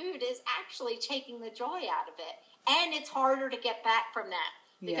about the food is actually taking the joy out of it. And it's harder to get back from that.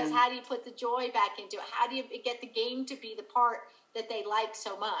 Because how do you put the joy back into it? How do you get the game to be the part that they like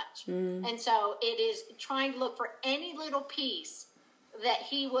so much? And so it is trying to look for any little piece that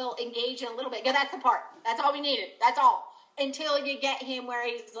he will engage in a little bit. Because that's the part. That's all we needed. That's all. Until you get him where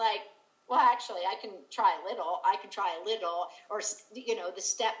he's like, well, actually, I can try a little. Or, you know, the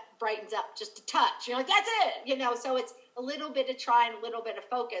step brightens up just a touch. You're like, that's it. You know, so it's a little bit of try and a little bit of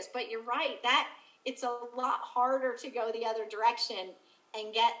focus. But you're right. That it's a lot harder to go the other direction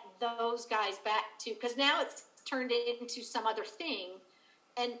and get those guys back to, because now it's turned into some other thing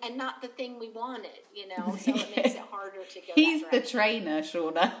and not the thing we wanted, you know, so it makes it harder to go. He's the trainer,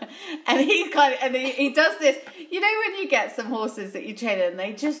 Shauna, and he's kind of, and he does this, you know, when you get some horses that you train and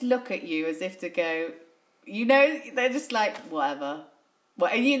they just look at you as if to go, you know, they're just like, whatever.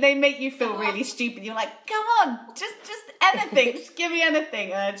 They make you feel really stupid. You're like, come on, just anything, just give me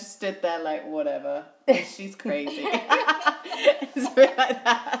anything. And I just stood there like, whatever. She's crazy. It's a bit like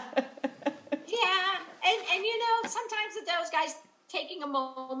that. Yeah, and you know, sometimes with those guys taking a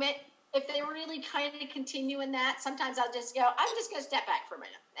moment, if they really kind of continue in that, sometimes I'll just go, I'm just going to step back for a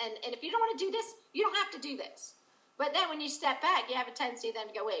minute. And if you don't want to do this, you don't have to do this. But then when you step back, you have a tendency then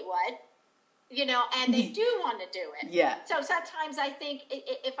to go, wait, what? You know, and they do want to do it. Yeah. So sometimes I think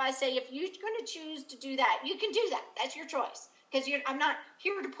if I say, if you're going to choose to do that, you can do that. That's your choice. Because I'm not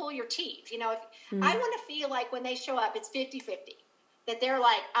here to pull your teeth. You know, if I want to feel like when they show up, it's 50-50. that they're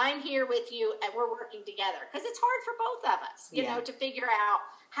like, I'm here with you and we're working together. Because it's hard for both of us, you know, to figure out,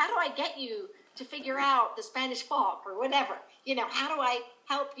 how do I get you to figure out the Spanish fog or whatever? You know, how do I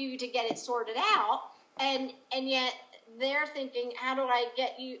help you to get it sorted out? And yet they're thinking, how do I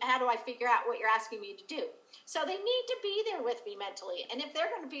figure out what you're asking me to do? So they need to be there with me mentally. And if they're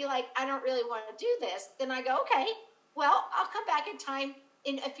going to be like, I don't really want to do this, then I go, okay, well, I'll come back in time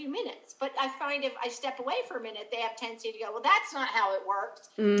in a few minutes. But I find if I step away for a minute, they have tendency to go, well, that's not how it works.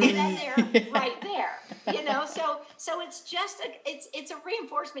 And then they're right there, you know? So it's just it's a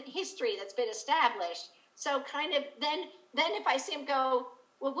reinforcement history that's been established. So kind of then if I see them go,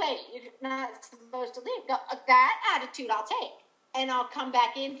 well, wait, you're not supposed to leave. Go, that attitude I'll take. And I'll come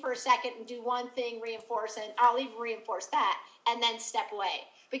back in for a second and do one thing, reinforce, and I'll even reinforce that, and then step away.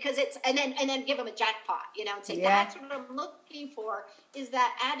 Because and then give them a jackpot, you know, and say, that's what I'm looking for, is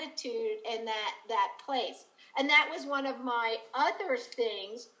that attitude and that place. And that was one of my other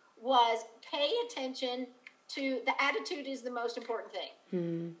things, was pay attention to the attitude is the most important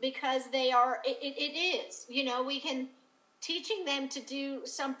thing. Because it is, you know, teaching them to do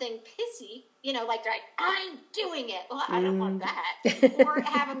something pissy, you know, like, I'm doing it. Well, I don't want that. Or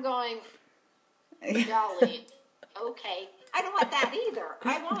have them going, golly, okay. I don't want that either.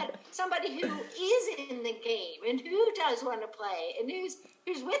 I want somebody who is in the game and who does want to play and who's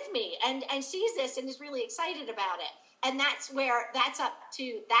with me and sees this and is really excited about it. And that's the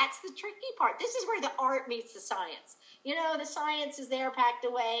tricky part. This is where the art meets the science. You know, the science is there packed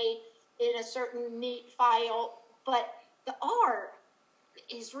away in a certain neat file, but the art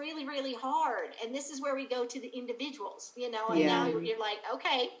is really, really hard. And this is where we go to the individuals, you know, and now you're like,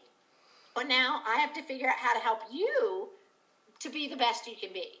 okay, well, now I have to figure out how to help you to be the best you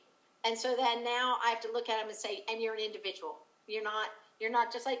can be. And so then now I have to look at them and say, and you're an individual. You're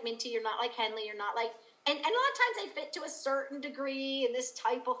not just like Minty. You're not like Henley. You're not like, and a lot of times they fit to a certain degree in this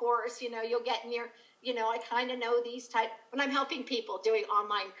type of horse, you know, you'll get in your, you know, I kind of know these type, when I'm helping people doing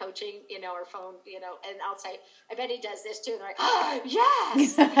online coaching, you know, or phone, you know, and I'll say, I bet he does this too. And they're like, oh,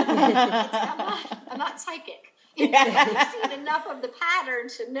 yes. I'm not psychic. I've seen enough of the pattern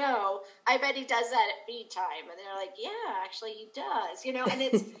to know, I bet he does that at feed time. And they're like, yeah, actually he does, you know, and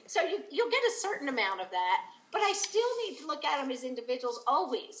it's, so you'll get a certain amount of that, but I still need to look at them as individuals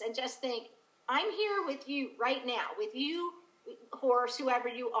always and just think, I'm here with you right now, with you, horse, whoever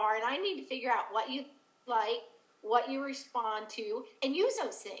you are, and I need to figure out what you like, what you respond to, and use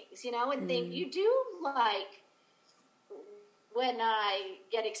those things, you know, and think, you do like when I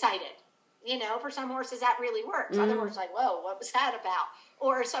get excited. You know, for some horses that really works. Other horses like, whoa, what was that about?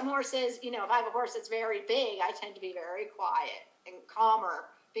 Or some horses, you know, if I have a horse that's very big, I tend to be very quiet and calmer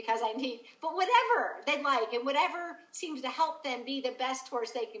because but whatever they like and whatever seems to help them be the best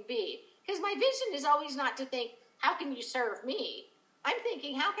horse they can be. Because my vision is always not to think, how can you serve me? I'm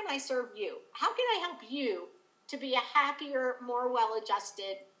thinking, how can I serve you? How can I help you to be a happier, more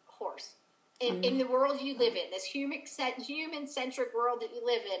well-adjusted horse? In the world you live in, this human-centric world that you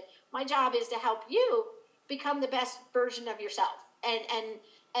live in, my job is to help you become the best version of yourself. And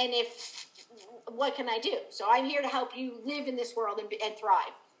if, what can I do? So I'm here to help you live in this world and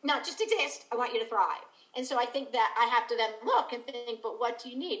thrive. Not just exist, I want you to thrive. And so I think that I have to then look and think, but what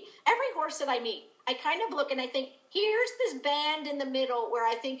do you need? Every horse that I meet, I kind of look and I think, here's this band in the middle where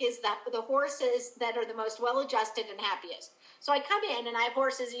I think is the horses that are the most well-adjusted and happiest. So I come in and I have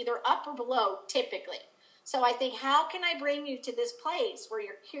horses either up or below, typically. So I think, how can I bring you to this place where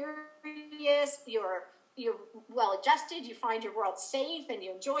you're curious, you're well-adjusted, you find your world safe, and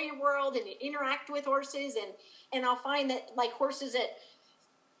you enjoy your world, and you interact with horses, and I'll find that, like, horses that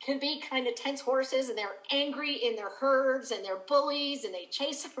can be kind of tense horses, and they're angry in their herds, and they're bullies, and they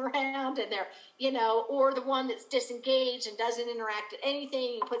chase them around, and they're, you know, or the one that's disengaged and doesn't interact at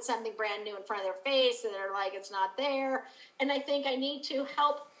anything, you put something brand new in front of their face, and they're like, it's not there. And I think I need to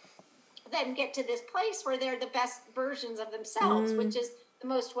help them get to this place where they're the best versions of themselves, which is the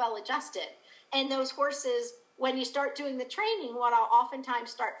most well-adjusted. And those horses, when you start doing the training, what I'll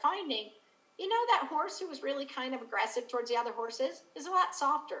oftentimes start finding, you know, that horse who was really kind of aggressive towards the other horses is a lot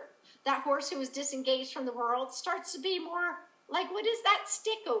softer. That horse who was disengaged from the world starts to be more like, what is that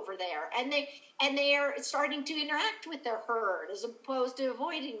stick over there? And they are starting to interact with their herd as opposed to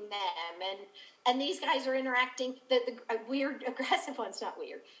avoiding them. And these guys are interacting, the weird, aggressive ones, not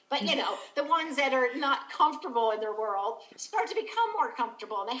weird, but, you know, the ones that are not comfortable in their world start to become more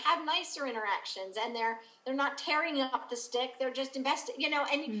comfortable, and they have nicer interactions, and they're not tearing up the stick, they're just investing, you know,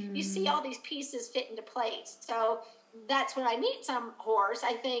 and you see all these pieces fit into place. So that's when I meet some horse,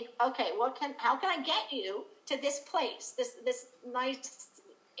 I think, okay, how can I get you to this place, this nice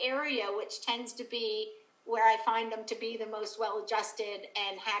area, which tends to be where I find them to be the most well-adjusted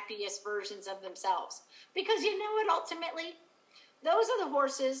and happiest versions of themselves. Because you know what, ultimately, those are the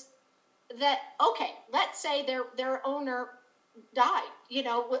horses that, okay, let's say their owner died,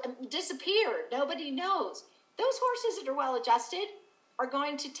 disappeared, nobody knows. Those horses that are well-adjusted are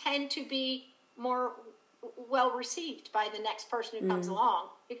going to tend to be more well-received by the next person who comes along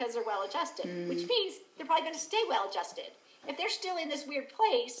because they're well-adjusted, which means they're probably going to stay well-adjusted. If they're still in this weird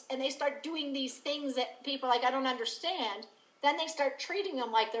place and they start doing these things that people are like, I don't understand, then they start treating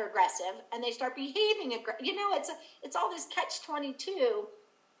them like they're aggressive and they start behaving it's all this catch-22.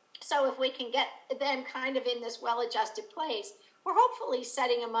 So if we can get them kind of in this well-adjusted place, we're hopefully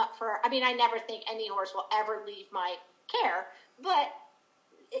setting them up for, I never think any horse will ever leave my care, but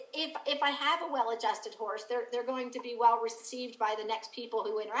if I have a well-adjusted horse, they're going to be well received by the next people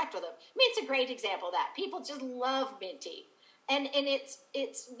who interact with them. It's a great example of that. People just love Minty. And it's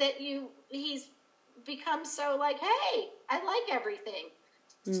that he's become so like, hey, I like everything.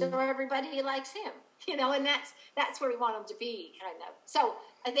 So everybody likes him, and that's where we want him to be, kind of. So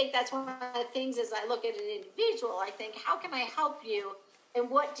I think that's one of the things as I look at an individual, I think, how can I help you? And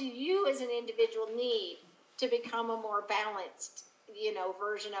what do you as an individual need to become a more balanced,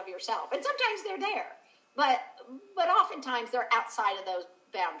 version of yourself? And sometimes they're there, but oftentimes they're outside of those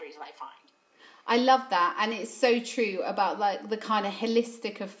boundaries, I find. I love that, and it's so true about like the kind of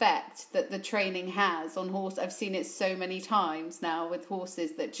holistic effect that the training has on horse. I've seen it so many times now with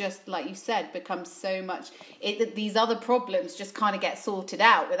horses that just like you said become so much. These other problems just kind of get sorted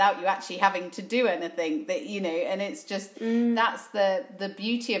out without you actually having to do anything. And it's just that's the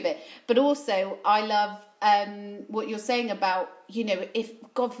beauty of it. But also, I love what you're saying about if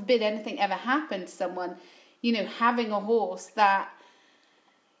God forbid anything ever happened to someone, having a horse that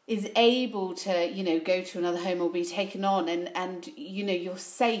is able to, go to another home or be taken on and you're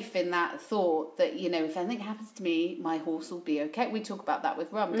safe in that thought that, if anything happens to me, my horse will be okay. We talk about that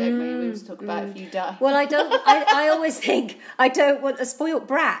with Rum, don't we? We always talk about if you die. Well, I always think I don't want a spoilt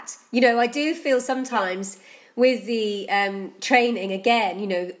brat. I do feel sometimes with the training,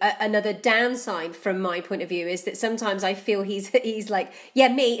 again, another downside from my point of view is that sometimes I feel he's like, yeah,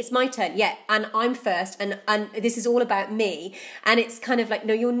 me, it's my turn, yeah, and I'm first, and this is all about me, and it's kind of like,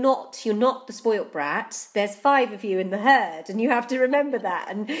 no, you're not the spoilt brat. There's 5 of you in the herd, and you have to remember that.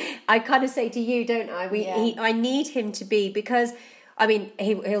 And I kind of say to you, don't I? I need him to be, because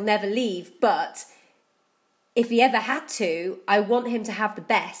he'll never leave, but if he ever had to, I want him to have the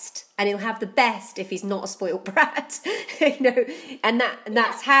best, and he'll have the best if he's not a spoiled brat, and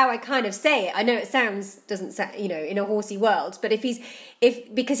that's how I kind of say it. I know it doesn't sound, in a horsey world, but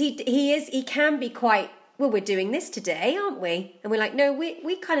because he can be quite, well, we're doing this today, aren't we? And we're like, no,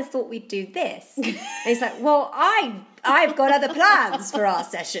 we kind of thought we'd do this. And he's like, well, I've got other plans for our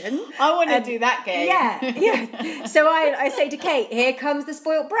session. I want to do that game. Yeah. So I say to Kate, here comes the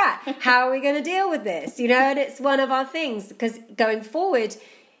spoilt brat. How are we going to deal with this? And it's one of our things, because going forward,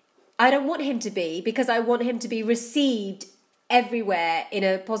 I don't want him to be, because I want him to be received everywhere in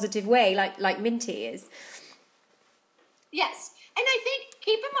a positive way, like Minty is. Yes. And I think,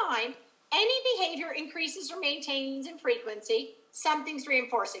 keep in mind, any behavior increases or maintains in frequency, something's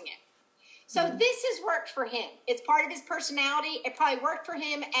reinforcing it. So this has worked for him. It's part of his personality. It probably worked for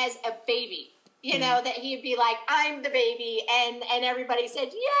him as a baby, that he'd be like, I'm the baby, and everybody said,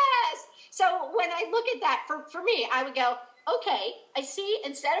 yes. So when I look at that, for me, I would go, okay, I see,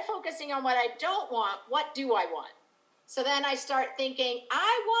 instead of focusing on what I don't want, what do I want? So then I start thinking,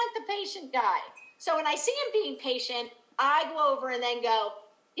 I want the patient guy. So when I see him being patient, I go over and then go,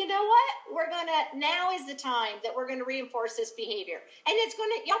 you know what? Now is the time that we're going to reinforce this behavior. And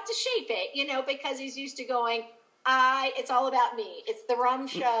you have to shape it, because he's used to going, it's all about me. It's the Rum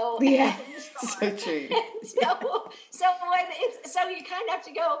show. Yeah, so true. So you kind of have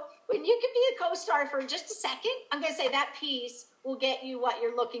to go, when you can be a co-star for just a second, I'm going to say that piece will get you what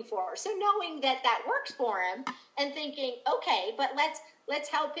you're looking for. So knowing that works for him and thinking, okay, but let's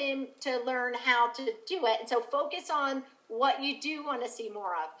help him to learn how to do it. And so focus on what you do want to see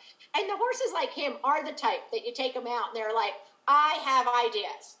more of. And the horses like him are the type that you take them out and they're like, I have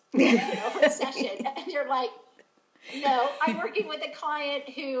ideas, for a session. And you're like, no, I'm working with a client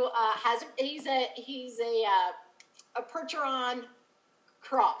who he's a Percheron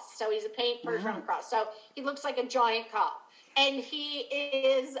cross. So he's a paint Percheron cross. So he looks like a giant cob. And he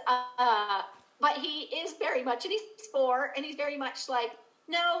is, but he is very much, and he's 4, and he's very much like,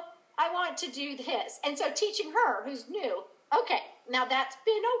 no, I want to do this. And so teaching her, who's new, okay, now that's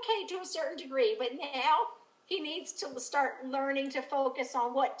been okay to a certain degree, but now he needs to start learning to focus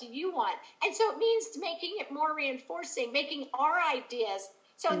on what do you want. And so it means making it more reinforcing, making our ideas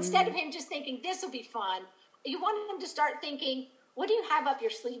So instead of him just thinking, this will be fun, you want him to start thinking, what do you have up your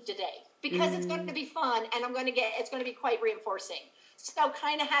sleeve today? Because it's going to be fun, and it's going to be quite reinforcing. So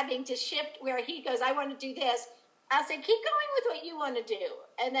kind of having to shift where he goes, I want to do this. I'll say, keep going with what you want to do.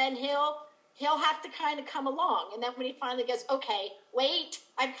 And then he'll have to kind of come along. And then when he finally goes, okay, wait,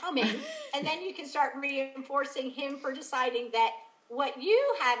 I'm coming. And then you can start reinforcing him for deciding that what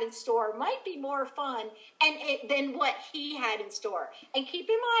you have in store might be more fun than what he had in store. And keep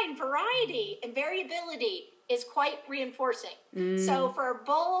in mind, variety and variability is quite reinforcing. So for a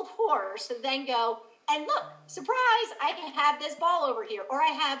bold horse to then go, and look, surprise, I have this ball over here, or I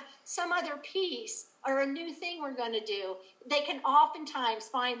have some other piece or a new thing we're going to do, they can oftentimes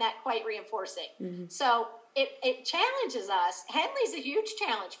find that quite reinforcing. So it challenges us. Henley's a huge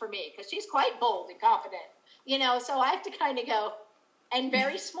challenge for me because she's quite bold and confident, so I have to kind of go, and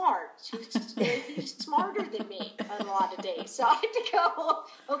very smart. She's smarter than me on a lot of days. So I have to go,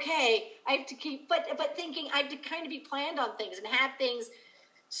 okay, I have to keep, but thinking I have to kind of be planned on things and have things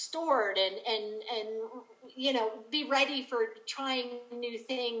stored and be ready for trying new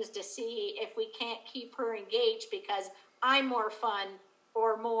things to see if we can't keep her engaged because I'm more fun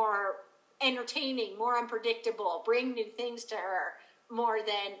or more entertaining, more unpredictable, bring new things to her more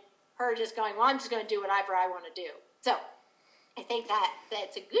than her just going, well, I'm just going to do whatever I want to do. So I think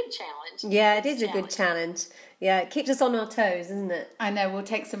that's a good challenge. Yeah, it is a good challenge. Yeah, it keeps us on our toes, isn't it? I know. We'll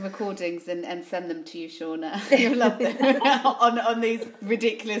take some recordings and send them to you, Shauna. You'll love them on these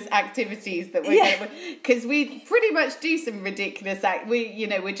ridiculous activities that we're going, because we pretty much do some ridiculous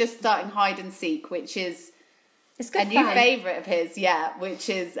we're just starting hide and seek, which is a new favourite of his, which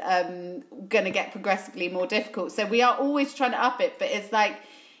is going to get progressively more difficult. So we are always trying to up it, but it's like,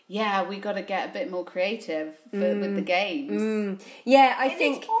 yeah, we got to get a bit more creative with the games. Yeah, I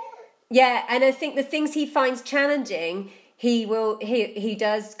think. Yeah, and I think the things he finds challenging, he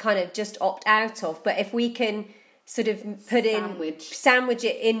does kind of just opt out of. But if we can sort of sandwich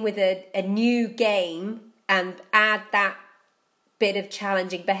it in with a new game and add that bit of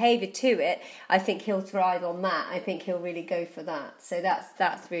challenging behaviour to it, I think he'll thrive on that. I think he'll really go for that. So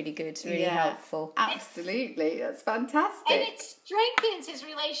that's really good, really helpful. Absolutely, that's fantastic. And it strengthens his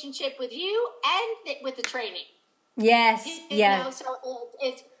relationship with you and with the training. Yes, So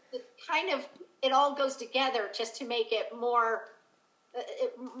it's kind of, it all goes together just to make it more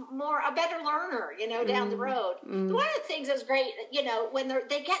a better learner, down the road. One of the things that's great, when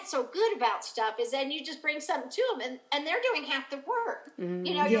they get so good about stuff is then you just bring something to them and they're doing half the work.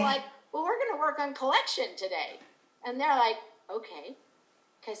 You're like, well, we're going to work on collection today. And they're like, okay,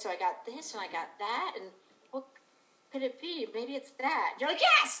 so I got this and I got that. And what could it be? Maybe it's that. You're like,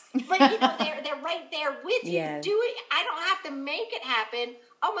 yes! But, they're right there with you. Do it. I don't have to make it happen.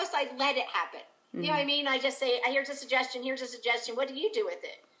 Almost I let it happen. You know what I mean? I just say, here's a suggestion. What do you do with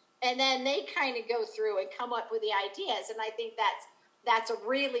it? And then they kind of go through and come up with the ideas. And I think that's a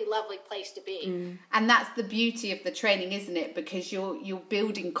really lovely place to be. And that's the beauty of the training, isn't it? Because you're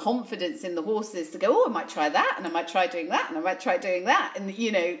building confidence in the horses to go, oh, I might try that, and I might try doing that, and I might try doing that. And,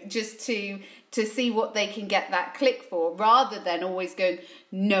 just to see what they can get that click for, rather than always going,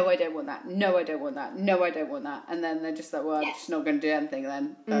 no, I don't want that. No, I don't want that. No, I don't want that. And then they're just like, well, I'm just not going to do anything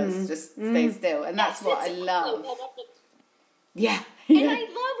then. Let's just stay still. And that's what I love. Yeah. And I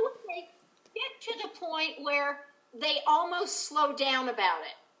love when they get to the point where they almost slow down about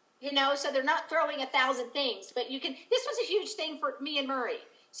it. So they're not throwing 1,000 things, but this was a huge thing for me and Murray.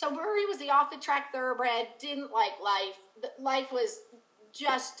 So Murray was the off-the-track thoroughbred, didn't like life. Life was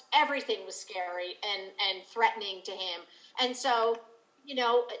just, everything was scary and threatening to him. And so, you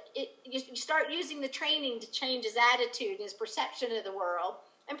start using the training to change his attitude, his perception of the world.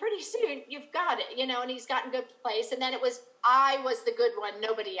 And pretty soon you've got it, and he's gotten good place. And then I was the good one,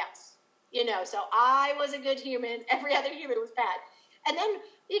 nobody else, so I was a good human. Every other human was bad. And then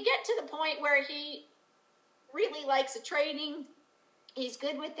you get to the point where he really likes the training. He's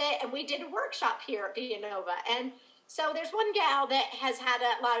good with it. And we did a workshop here at Villanova. And so there's one gal that has had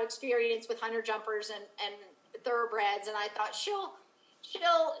a lot of experience with hunter jumpers and thoroughbreds. And I thought she'll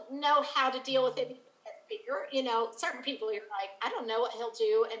know how to deal with it. Certain people are like, I don't know what he'll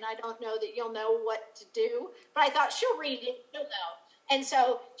do, and I don't know that you'll know what to do. But I thought she'll read it, she'll know. And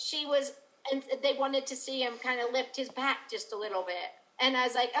so and they wanted to see him kind of lift his back just a little bit. And I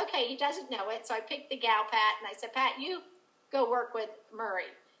was like, okay, he doesn't know it. So I picked the gal, Pat, and I said, Pat, you go work with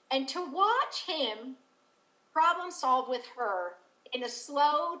Murray. And to watch him problem solve with her in a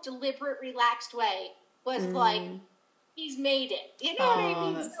slow, deliberate, relaxed way was like, he's made it. You know what I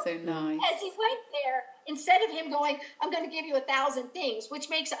mean? That's so nice. As he went there, instead of him going, I'm going to give you 1,000 things, which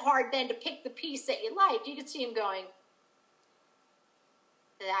makes it hard then to pick the piece that you like, you could see him going,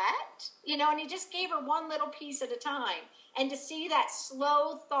 that, you know, and he just gave her one little piece at a time. And to see that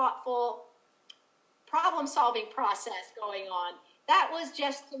slow, thoughtful problem-solving process going on, that was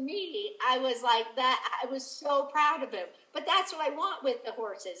just, to me, I was like that. I was so proud of him. But that's what I want with the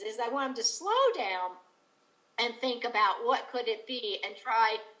horses, is I want them to slow down and think about what could it be and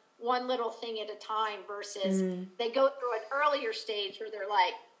try one little thing at a time versus they go through an earlier stage where they're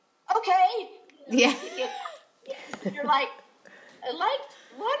like, okay. Yeah. You're like, I liked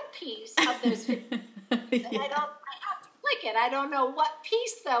one piece of those 50. I have to click it. I don't know what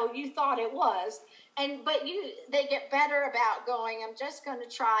piece though you thought it was. But they get better about going, I'm just going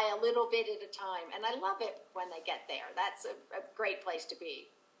to try a little bit at a time. And I love it when they get there. That's a great place to be.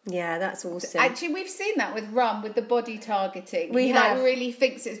 Yeah, that's awesome. Actually, we've seen that with Rum, with the body targeting. We have. Like, really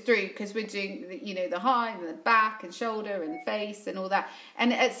thinks it through, because we're doing, you know, the high and the back and shoulder and face and all that.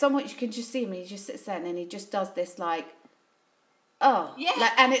 And at some point you can just see him, he just sits there and he just does this like, oh. Yeah.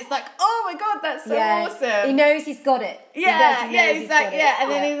 Like, and it's like, oh my God, that's so awesome. He knows he's got it. Yeah, he's like, yeah. And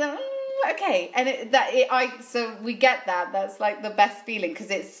then he's like, okay. And so we get that. That's like the best feeling,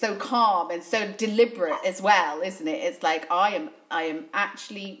 because it's so calm and so deliberate as well, isn't it? It's like, I am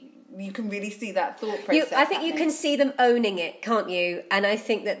actually, you can really see that thought process. I think you can see them owning it, can't you? And I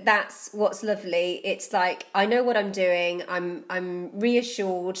think that's what's lovely. It's like, I know what I'm doing. I'm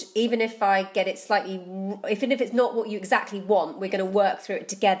reassured, even if I get it slightly, even if it's not what you exactly want, we're going to work through it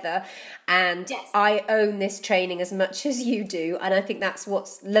together. And yes. I own this training as much as you do. And I think that's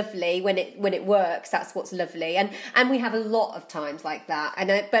what's lovely when it works. That's what's lovely. And we have a lot of times like that.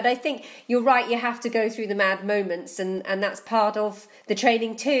 But I think you're right. You have to go through the mad moments, and that's part of the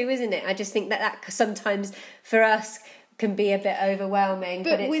training too, isn't it? I just think that sometimes for us can be a bit overwhelming,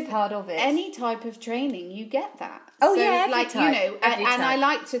 but it's part of it. Any type of training, you get that. Oh, so, yeah, like type, you know, and I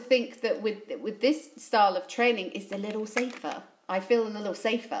like to think that with this style of training, it's a little safer. I feel a little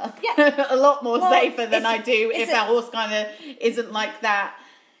safer, a lot more safer than I do if a horse kind of isn't like that.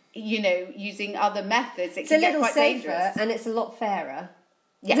 You know, using other methods, it can get quite dangerous. It's a little safer, and it's a lot fairer.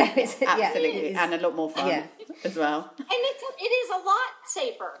 Yeah, absolutely, and a lot more fun as well. And it is a lot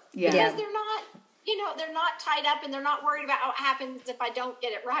safer because they're not, you know, they're not tied up and they're not worried about what happens if I don't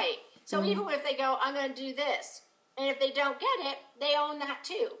get it right. So even if they go, I'm going to do this, and if they don't get it, they own that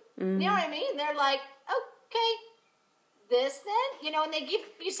too. You know what I mean? They're like, okay, this then, you know, and they give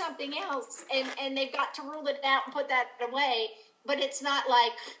you something else, and they've got to rule it out and put that away. But it's not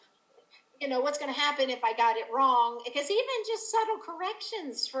like, you know, what's going to happen if I got it wrong? Because even just subtle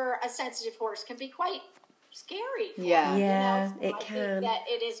corrections for a sensitive horse can be quite scary. Yeah, you know? So it can. I think that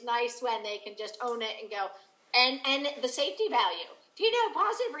it is nice when they can just own it and go. And the safety value. Do you know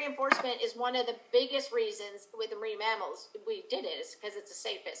positive reinforcement is one of the biggest reasons with the marine mammals we did it, is because it's the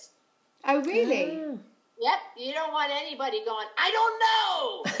safest. Oh, really? Yep. You don't want anybody going, I don't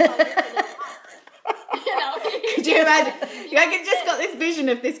know. You know? Could you imagine? I can just got this vision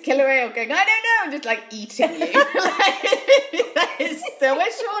of this killer whale going, I don't know, and just like eating you. That is still,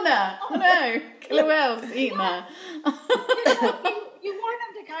 where's Shauna? Oh no, killer whales eating her. You want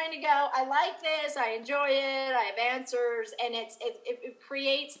them to kind of go, I like this, I enjoy it, I have answers, and it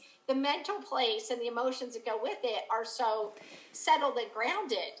creates the mental place, and the emotions that go with it are so settled and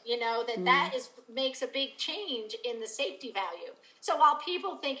grounded, you know, that makes a big change in the safety value. So while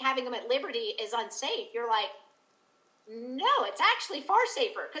people think having them at liberty is unsafe, you're like, no, it's actually far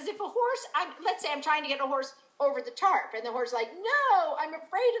safer. Because if a horse, let's say I'm trying to get a horse over the tarp, and the horse is like, no, I'm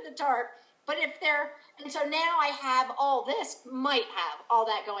afraid of the tarp. But and so now I have all this, might have all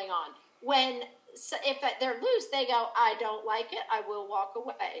that going on. If they're loose, they go, I don't like it, I will walk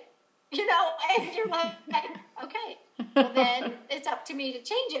away. You know, and you're like, okay, well then it's up to me to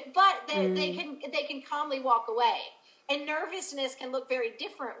change it. But they can calmly walk away. And nervousness can look very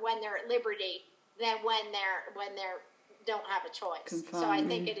different when they're at liberty than when they're don't have a choice. Confined. So I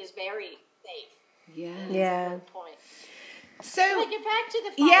think it is very safe. Yeah. Point. So can I get back to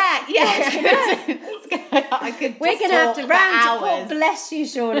the 5? We're going to have to round up. Bless you,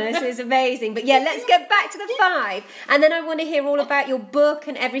 Shauna. This is amazing. But let's get back to the 5. And then I want to hear all about your book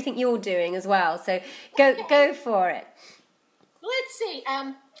and everything you're doing as well. So go for it. Let's see.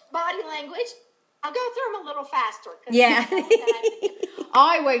 Body language. I'll go through them a little faster. Yeah.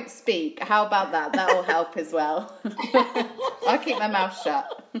 I won't speak. How about that? That will help as well. I'll keep my mouth shut.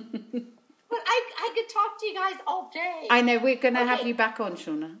 But I could talk to you guys all day. I know. We're going to have you back on,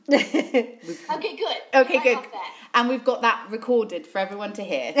 Shauna. Okay, good. Okay, good. And we've got that recorded for everyone to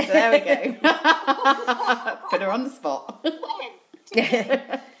hear. So there we go. Put her on the spot. Okay.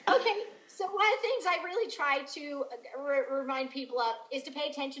 So one of the things I really try to remind people of is to pay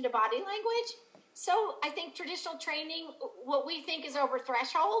attention to body language. So I think traditional training, what we think is over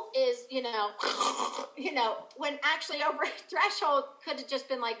threshold is, when actually over threshold could have just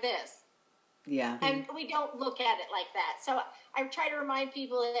been like this. Yeah. And we don't look at it like that. So I try to remind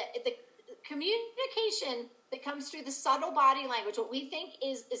people that the communication that comes through the subtle body language, what we think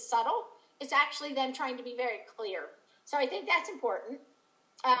is subtle, is actually them trying to be very clear. So I think that's important.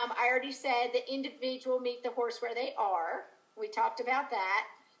 I already said the individual meet the horse where they are. We talked about that.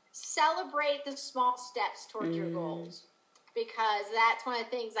 Celebrate the small steps towards your goals, because that's one of the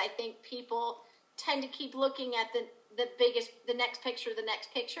things I think people tend to keep looking at the next picture,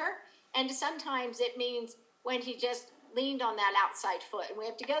 and sometimes it means when he just leaned on that outside foot, and we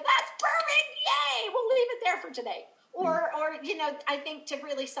have to go, that's perfect, yay, we'll leave it there for today. Or I think to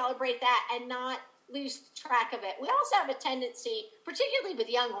really celebrate that and not lose track of it. We also have a tendency, particularly with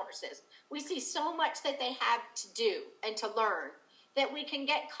young horses, we see so much that they have to do and to learn that we can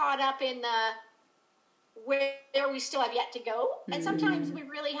get caught up in where we still have yet to go. And sometimes we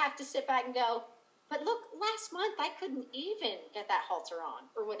really have to sit back and go, but look, last month I couldn't even get that halter on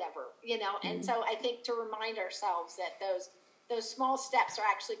or whatever, And so I think to remind ourselves that those small steps are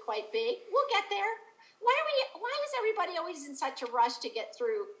actually quite big. We'll get there. Why is everybody always in such a rush to get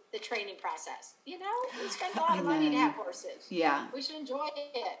through the training process? We spend a lot of money to have horses. Yeah. We should enjoy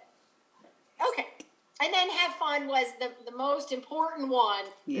it. Okay. And then have fun was the most important one,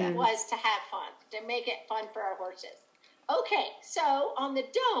 was to have fun, to make it fun for our horses. Okay, so on the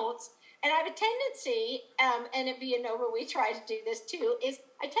don'ts, and I have a tendency, and at Villanova we try to do this too, is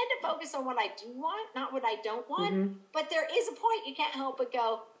I tend to focus on what I do want, not what I don't want. But there is a point you can't help but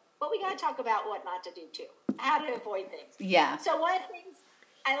go, but we got to talk about what not to do too, how to avoid things. Yeah. So one of the things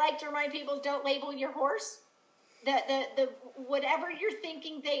I like to remind people, don't label your horse. The whatever you're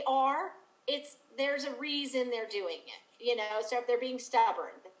thinking they are, there's a reason they're doing it, so if they're being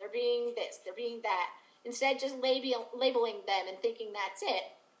stubborn, they're being this, they're being that, instead just labeling them and thinking that's it,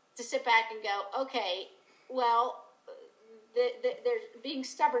 to sit back and go, okay, well, they're being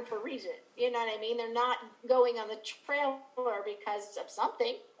stubborn for a reason, you know what I mean? They're not going on the trailer because of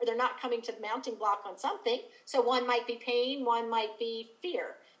something, or they're not coming to the mounting block on something, so one might be pain, one might be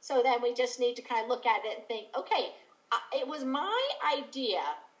fear. So then we just need to kind of look at it and think, okay, it was my idea.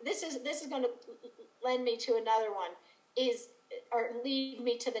 This is going to lend me to another one, or lead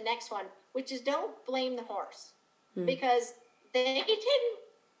me to the next one, which is don't blame the horse, because they didn't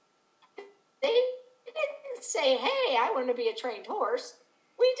say, hey, I want to be a trained horse.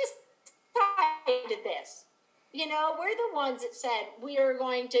 We just decided this. We're the ones that said you're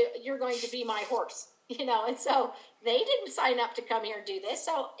going to be my horse. And so they didn't sign up to come here and do this.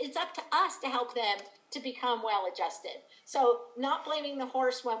 So it's up to us to help them to become well adjusted. So not blaming the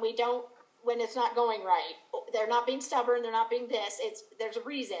horse when it's not going right. They're not being stubborn. They're not being this. There's a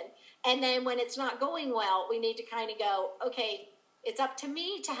reason. And then when it's not going well, we need to kind of go, okay, it's up to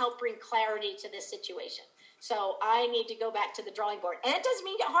me to help bring clarity to this situation. So I need to go back to the drawing board. And it doesn't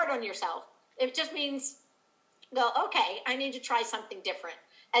mean get hard on yourself. It just means go, okay, I need to try something different,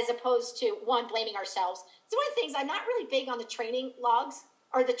 as opposed to blaming ourselves. So one of the things, I'm not really big on the training logs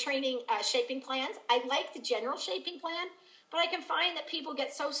or the training shaping plans. I like the general shaping plan, but I can find that people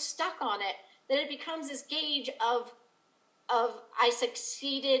get so stuck on it that it becomes this gauge of I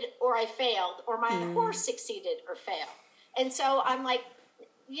succeeded or I failed, or my horse succeeded or failed. And so I'm like,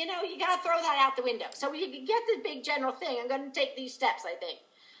 you got to throw that out the window. So we get the big general thing. I'm going to take these steps, I think.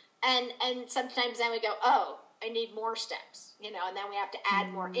 And sometimes then we go, oh, I need more steps, and then we have to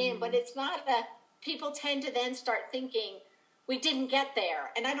add more in. But it's not people tend to then start thinking, we didn't get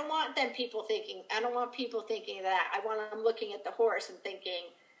there. And I don't want people thinking that. I want them looking at the horse and thinking,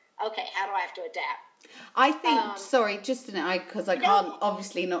 okay, how do I have to adapt? I think, sorry, just because I can't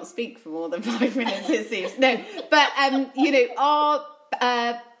obviously not speak for more than 5 minutes, it seems. No, but,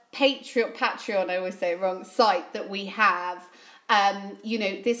 our Patreon, I always say it wrong, site that we have,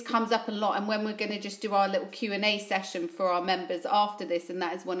 this comes up a lot, and when we're going to just do our little Q&A session for our members after this, and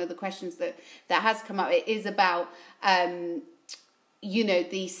that is one of the questions that has come up, it is about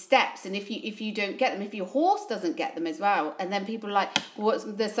these steps, and if you don't get them, if your horse doesn't get them as well, and then people are like,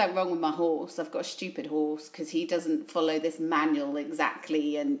 there's something wrong with my horse, I've got a stupid horse because he doesn't follow this manual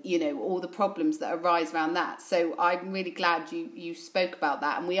exactly, and all the problems that arise around that. So I'm really glad you spoke about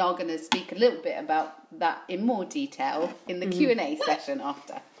that, and we are going to speak a little bit about that in more detail in the Q&A session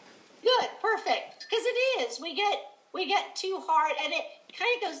after. Good, perfect, because it is, we get too hard, and it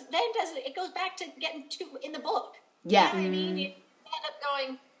kind of goes back to getting too in the book. Yeah. You know what I mean? You end up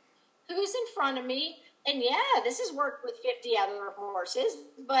going, who's in front of me? And this has worked with 50 other horses,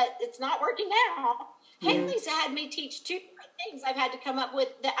 but it's not working now. Haley's had me teach 2 different things I've had to come up with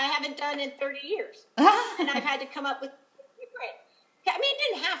that I haven't done in 30 years. And I've had to come up with different. I mean, I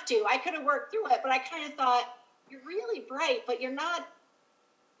didn't have to. I could have worked through it, but I kind of thought, you're really bright, but you're not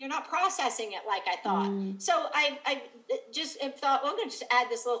processing it like I thought. So I just have thought, well, I'm going to just add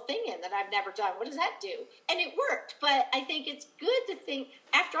this little thing in that I've never done. What does that do? And it worked. But I think it's good to think,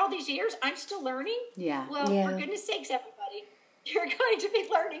 after all these years, I'm still learning. Yeah. Well, for goodness sakes, everybody, you're going to be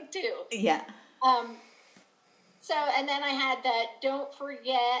learning too. Yeah. So, and then I had that, don't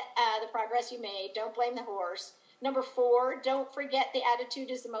forget the progress you made. Don't blame the horse. Number 4, don't forget the attitude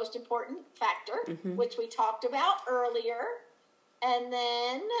is the most important factor, which we talked about earlier. And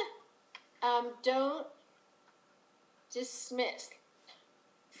then don't dismiss.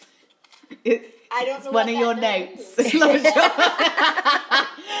 I don't know. One of your notes.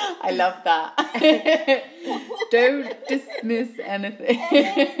 I love that. Don't dismiss anything. And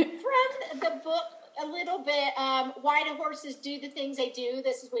then from the book, a little bit, why do horses do the things they do?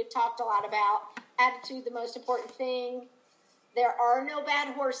 This is, we've talked a lot about. Attitude, the most important thing. There are no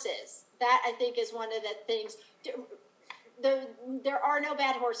bad horses. That, I think, is one of the things. There are no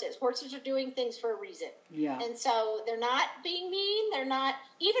bad horses. Horses are doing things for a reason. Yeah. And so they're not being mean. They're not,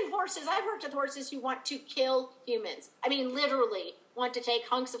 even horses, I've worked with horses who want to kill humans. I mean, literally want to take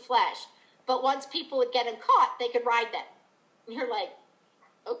hunks of flesh. But once people would get them caught, they could ride them. And you're like,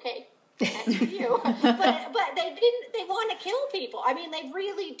 okay, that's for you. but they want to kill people. I mean, they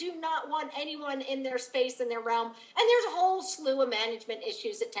really do not want anyone in their space, in their realm. And there's a whole slew of management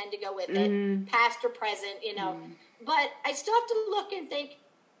issues that tend to go with it, past or present, you know. But I still have to look and think,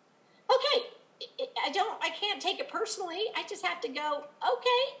 okay, I can't take it personally. I just have to go,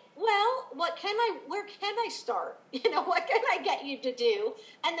 okay, well, where can I start? You know, what can I get you to do?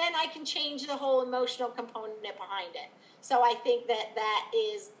 And then I can change the whole emotional component behind it. So I think that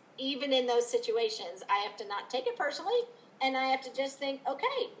is, even in those situations, I have to not take it personally, and I have to just think,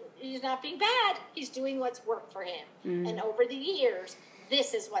 okay, he's not being bad. He's doing what's worked for him. And over the years,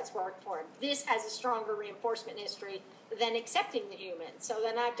 this is what's worked for him. This has a stronger reinforcement history than accepting the human. So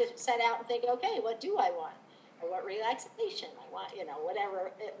then I have to set out and think, okay, what do I want? I want relaxation. I want, you know,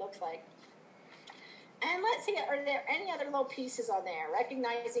 whatever it looks like. And let's see, are there any other little pieces on there?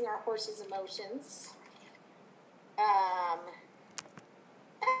 Recognizing our horse's emotions.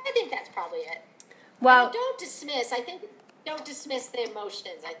 I think that's probably it. Well, And don't dismiss. I think don't dismiss the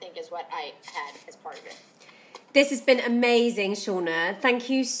emotions, I think, is what I had as part of it. this has been amazing, Shauna. Thank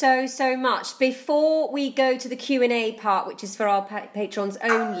you so, so much. Before we go to the Q&A part, which is for our patrons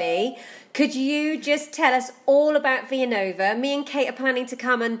only, could you just tell us all about Via Nova? Me and Kate are planning to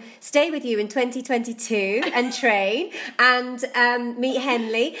come and stay with you in 2022 and train and meet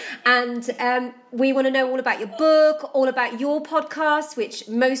Henley. And we want to know all about your book, all about your podcast, which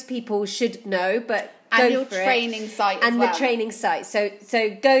most people should know, but go and your for training it. site as and well. the training site. So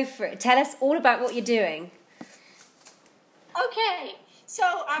go for it. Tell us all about what you're doing. Okay, so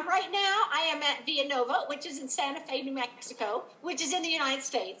right now I am at Via Nova, which is in Santa Fe, New Mexico, which is in the United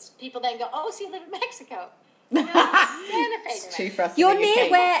States. People then go, oh, so you live in Mexico. No, Santa Fe, It's New too for us to You're think of near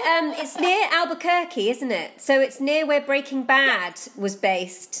Kate. where it's near Albuquerque, isn't it? So it's near where Breaking Bad was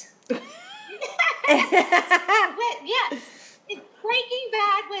based. Mexico. Yeah, it's Breaking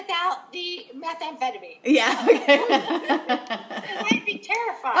Bad without the methamphetamine. Yeah, okay. I'd be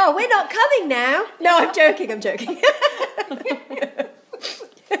terrified. Oh, we're not coming now. No, I'm joking.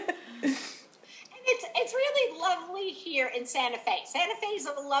 It's really lovely here in Santa Fe. Santa Fe is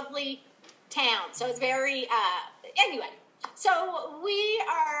a lovely town, so it's very anyway. So we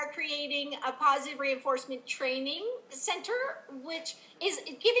are creating a positive reinforcement training center, which is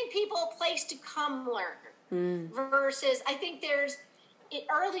giving people a place to come learn. Versus, I think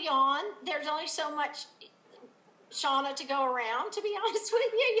early on, there's only so much Shauna to go around, to be honest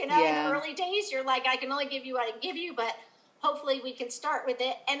with you. You know, Yeah. in the early days, you're like, I can only give you what I can give you, but hopefully we can start with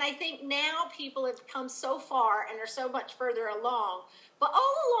it. And I think now people have come so far and are so much further along. But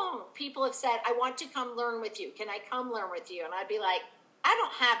all along, people have said, I want to come learn with you. Can I come learn with you? And I'd be like, I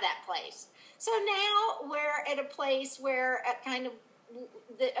don't have that place. So now we're at a place where kind of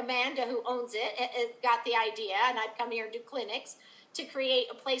Amanda, who owns it, got the idea, and I'd come here and do clinics to create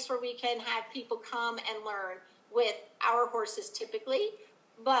a place where we can have people come and learn with our horses typically,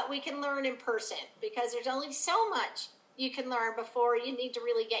 but we can learn in person because there's only so much you can learn before you need to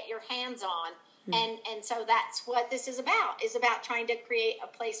really get your hands on. And so that's what this is about trying to create a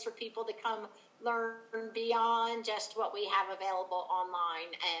place for people to come learn beyond just what we have available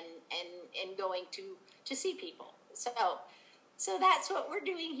online and going to see people. So that's what we're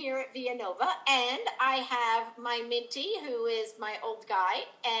doing here at Villanova. And I have my Minty, who is my old guy.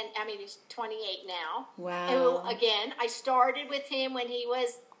 And I mean, he's 28 now. Wow. Who, again, I started with him when he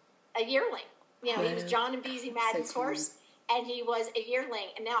was a yearling. You know, he was John and Beezy Madden's horse, and he was a yearling.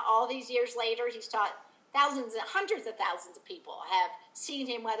 And now all these years later, he's taught thousands and hundreds of thousands of people have seen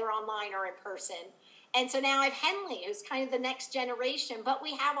him, whether online or in person. And so now I have Henley, who's kind of the next generation. But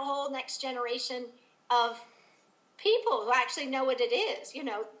we have a whole next generation of people who actually know what it is. You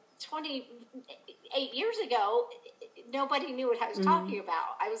know, 28 years ago, nobody knew what I was talking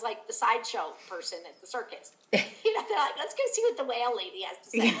about. I was like the sideshow person at the circus. You know, they're like, let's go see what the whale lady has to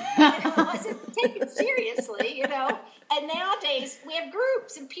say. You know, it wasn't taken seriously, you know. And nowadays, we have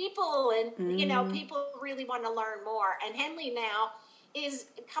groups and people, and, you know, people really want to learn more. And Henley now is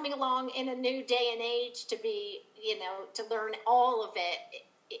coming along in a new day and age to be, you know, to learn all of it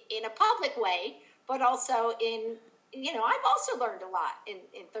in a public way, but also in, you know, I've also learned a lot in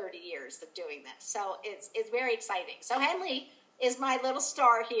 30 years of doing this. So it's very exciting. So Henley is my little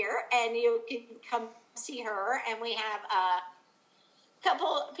star here, and you can come see her. And we have a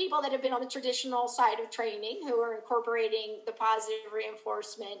couple people that have been on the traditional side of training who are incorporating the positive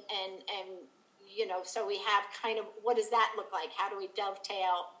reinforcement and you know, so we have kind of, what does that look like? How do we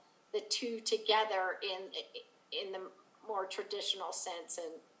dovetail the two together in the more traditional sense?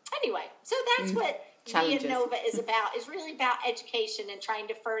 And anyway, so that's what Villanova is about, is really about education and trying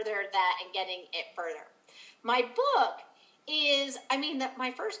to further that and getting it further. My book is, I mean,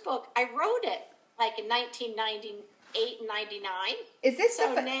 my first book, I wrote it like in 1998 and 99. Is this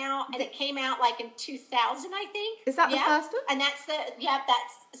so now, and it came out like in 2000, I think. Is that the first one? And that's,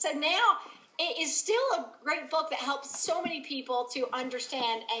 so now it is still a great book that helps so many people to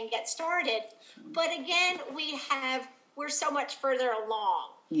understand and get started. But again, we're so much further along.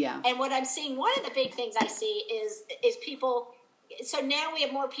 Yeah. And what I'm seeing, one of the big things I see is people, so now we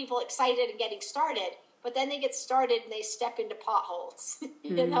have more people excited and getting started, but then they get started and they step into potholes,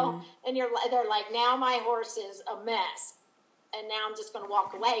 you know, and they're like, now my horse is a mess, and now I'm just going to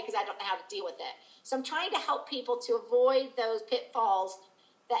walk away because I don't know how to deal with it. So I'm trying to help people to avoid those pitfalls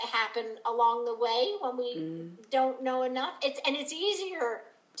that happen along the way when we don't know enough. It's easier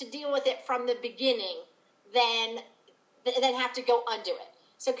to deal with it from the beginning than have to go undo it.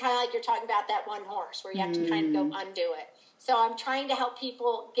 So kind of like you're talking about that one horse where you have to kind of go undo it. So I'm trying to help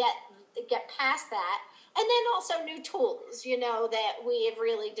people get past that. And then also new tools, you know, that we have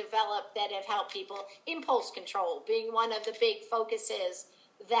really developed that have helped people. Impulse control being one of the big focuses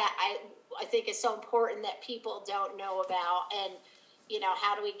that I think is so important that people don't know about. And, you know,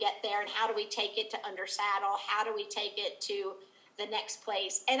 how do we get there, and how do we take it to under saddle? How do we take it to the next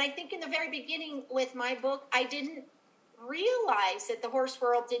place? And I think in the very beginning with my book, I didn't realize that the horse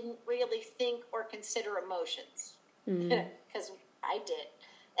world didn't really think or consider emotions, because I did.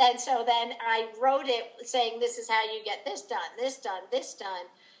 And so then I wrote it saying, this is how you get this done, this done, this done,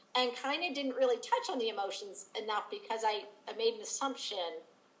 and kind of didn't really touch on the emotions enough because I made an assumption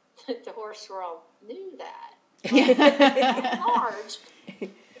that the horse world knew that. At large,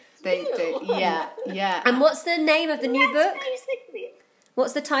 they do. Yeah. And what's the name of the new book? Basically,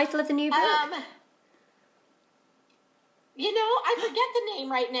 what's the title of the new book? You know, I forget the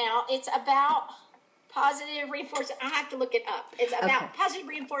name right now. It's about positive reinforcement. I have to look it up. It's about positive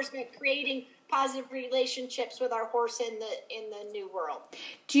reinforcement, creating positive relationships with our horse in the new world.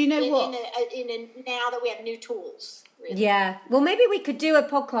 Do you know what? Now that we have new tools. Really. Yeah. Well, maybe we could do a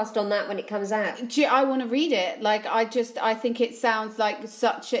podcast on that when it comes out. I want to read it. Like, I think it sounds like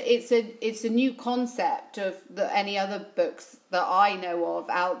it's a new concept of any other books that I know of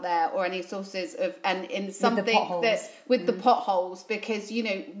out there, or any sources of, and in something with the potholes, because, you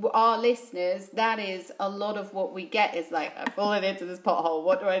know, our listeners, that is a lot of what we get is like, I've fallen into this pothole.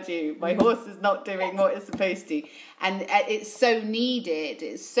 What do I do? My horse is not doing what it's supposed to. And it's so needed.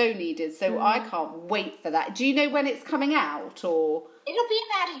 It's so needed. So I can't wait for that. Do you know when it's coming out, or? It'll be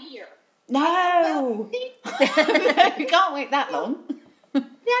about a year. No. You can't wait that long. Not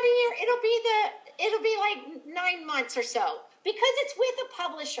a year. It'll be like 9 months or so, because it's with a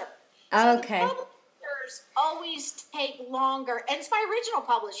publisher. So okay. The publishers always take longer, and it's my original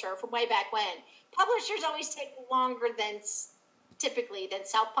publisher from way back when. Publishers always take longer than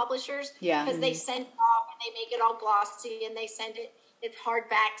self-publishers, because they send it off and they make it all glossy, and they send it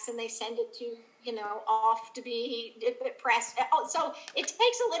hardbacks, and they send it to, you know, off to be pressed. So it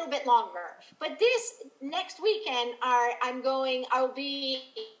takes a little bit longer. But this next weekend, I'll be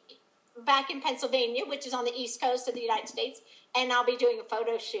back in Pennsylvania, which is on the East Coast of the United States, and I'll be doing a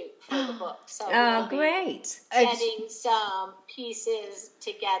photo shoot for the book. So oh, great! Getting some pieces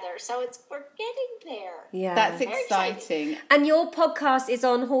together, so we're getting there. Yeah, that's exciting. And your podcast is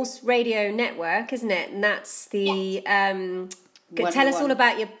on Horse Radio Network, isn't it? And that's the tell us all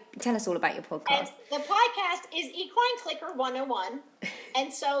about your podcast. And the podcast is Equine Clicker 101,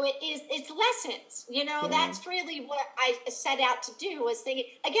 and so it's lessons. You know, that's really what I set out to do, was thinking,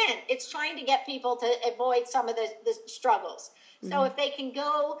 again, it's trying to get people to avoid some of the struggles. So if they can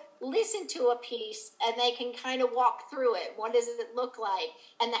go listen to a piece and they can kind of walk through it, what does it look like,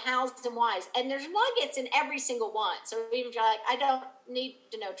 and the hows and whys. And there's nuggets in every single one. So even if you're like, I don't need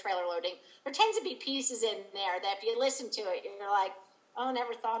to know trailer loading, there tends to be pieces in there that if you listen to it, you're like, oh, I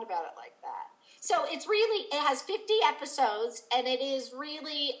never thought about it like that. So it has 50 episodes, and it is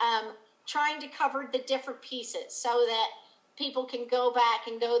really trying to cover the different pieces so that people can go back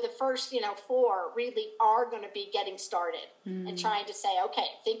and go, the first, 4 really are going to be getting started and trying to say, okay,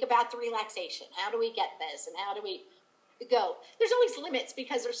 think about the relaxation. How do we get this? And how do we go? There's always limits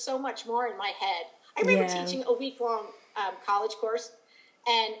because there's so much more in my head. I remember teaching a week-long college course,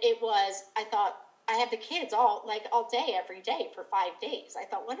 and I thought, I have the kids all day, every day for 5 days. I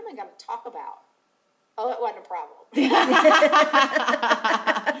thought, what am I going to talk about? Oh, it wasn't a problem.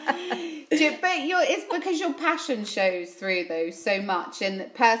 But it's because your passion shows through though so much.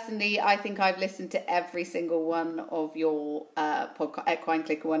 And personally, I think I've listened to every single one of your podcast, Equine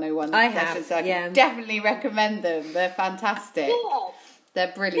Clicker 101 sessions. So I can definitely recommend them. They're fantastic. Yeah.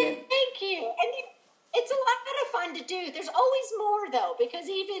 They're brilliant. Thank you. And it's a lot of fun to do. There's always more though, because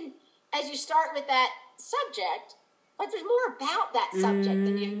even as you start with that subject, but there's more about that subject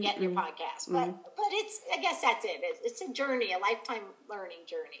than you can get in your podcast. But I guess that's it. It's a journey, a lifetime learning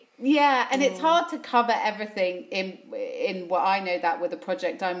journey. Yeah, and it's hard to cover everything in what I know that with the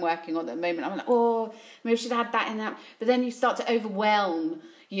project I'm working on at the moment. I'm like, oh, maybe I should add that in that. But then you start to overwhelm,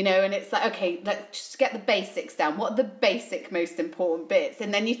 and it's like, okay, let's just get the basics down. What are the basic most important bits?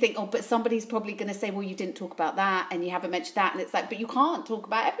 And then you think, oh, but somebody's probably going to say, well, you didn't talk about that and you haven't mentioned that. And it's like, but you can't talk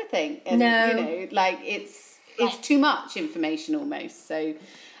about everything. And, it's too much information almost. So,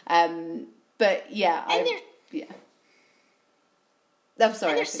 but yeah. I'm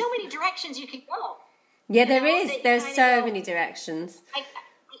sorry. And there's so many directions you can go. Yeah, there is. There's so many directions.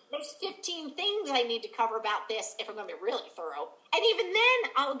 There's 15 things I need to cover about this if I'm going to be really thorough. And even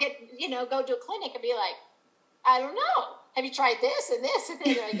then, I'll get, go to a clinic and be like, I don't know. Have you tried this and this? And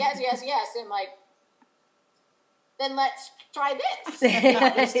they're like, yes. And I'm like, then let's try this.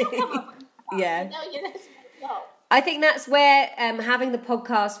 They still come up with stuff. Yeah. No. I think that's where having the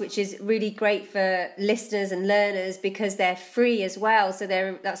podcast, which is really great for listeners and learners because they're free as well. So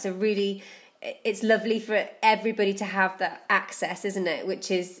it's lovely for everybody to have that access, isn't it? Which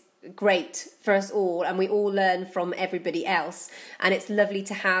is great for us all, and we all learn from everybody else. And it's lovely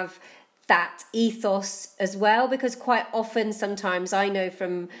to have that ethos as well, because quite often, sometimes I know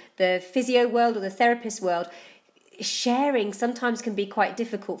from the physio world or the therapist world, sharing sometimes can be quite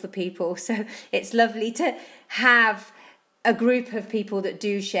difficult for people. So it's lovely to have a group of people that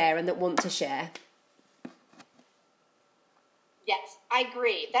do share and that want to share. Yes, I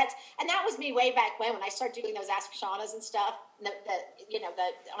agree. That was me way back when I started doing those Ask Shaunas and stuff,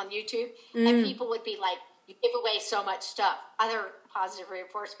 on YouTube, and people would be like, "You give away so much stuff." Other positive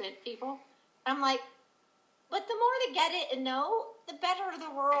reinforcement people, I'm like, but the more they get it and know, the better the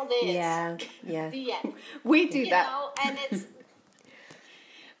world is. Yeah. The end. We do that, and it's.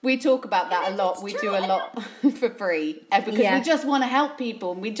 We talk about that a lot. We do a lot for free because we just want to help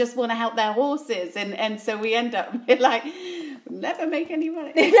people and we just want to help their horses. And so we end up, we're like, never make any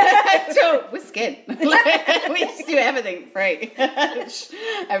money. We're skin. We just do everything free.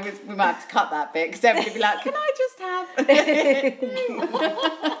 And we might have to cut that bit because everybody will be like, can I just have...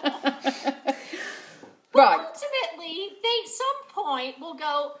 Right. Ultimately, they at some point will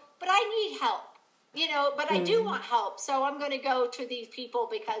go, but I need help. But I do want help, so I'm going to go to these people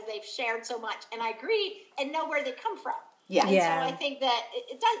because they've shared so much, and I agree and know where they come from. Yeah. And so I think that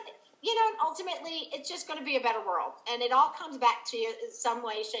it does, and ultimately it's just going to be a better world, and it all comes back to you in some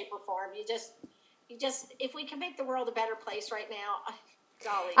way, shape, or form. You just, if we can make the world a better place right now,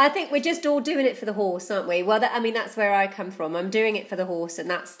 golly. I think we're just all doing it for the horse, aren't we? Well, that's where I come from. I'm doing it for the horse, and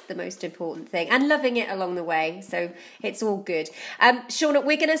that's the most important thing, and loving it along the way. So it's all good. Shauna,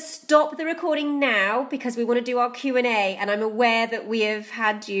 we're going to stop the recording now because we want to do our Q&A, and I'm aware that we have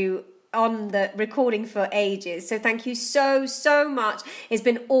had you on the recording for ages. So thank you so much. It's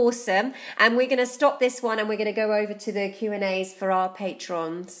been awesome. And we're going to stop this one, and we're going to go over to the Q&As for our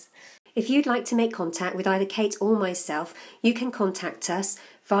patrons. If you'd like to make contact with either Kate or myself, you can contact us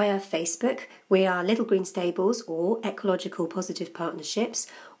via Facebook. We are Little Green Stables or Ecological Positive Partnerships,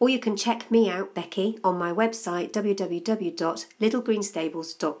 or you can check me out, Becky, on my website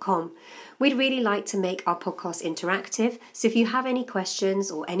www.littlegreenstables.com. We'd really like to make our podcast interactive, so if you have any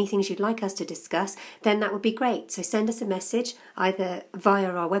questions or any things you'd like us to discuss, then that would be great. So send us a message either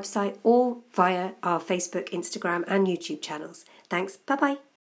via our website or via our Facebook, Instagram and YouTube channels. Thanks. Bye-bye.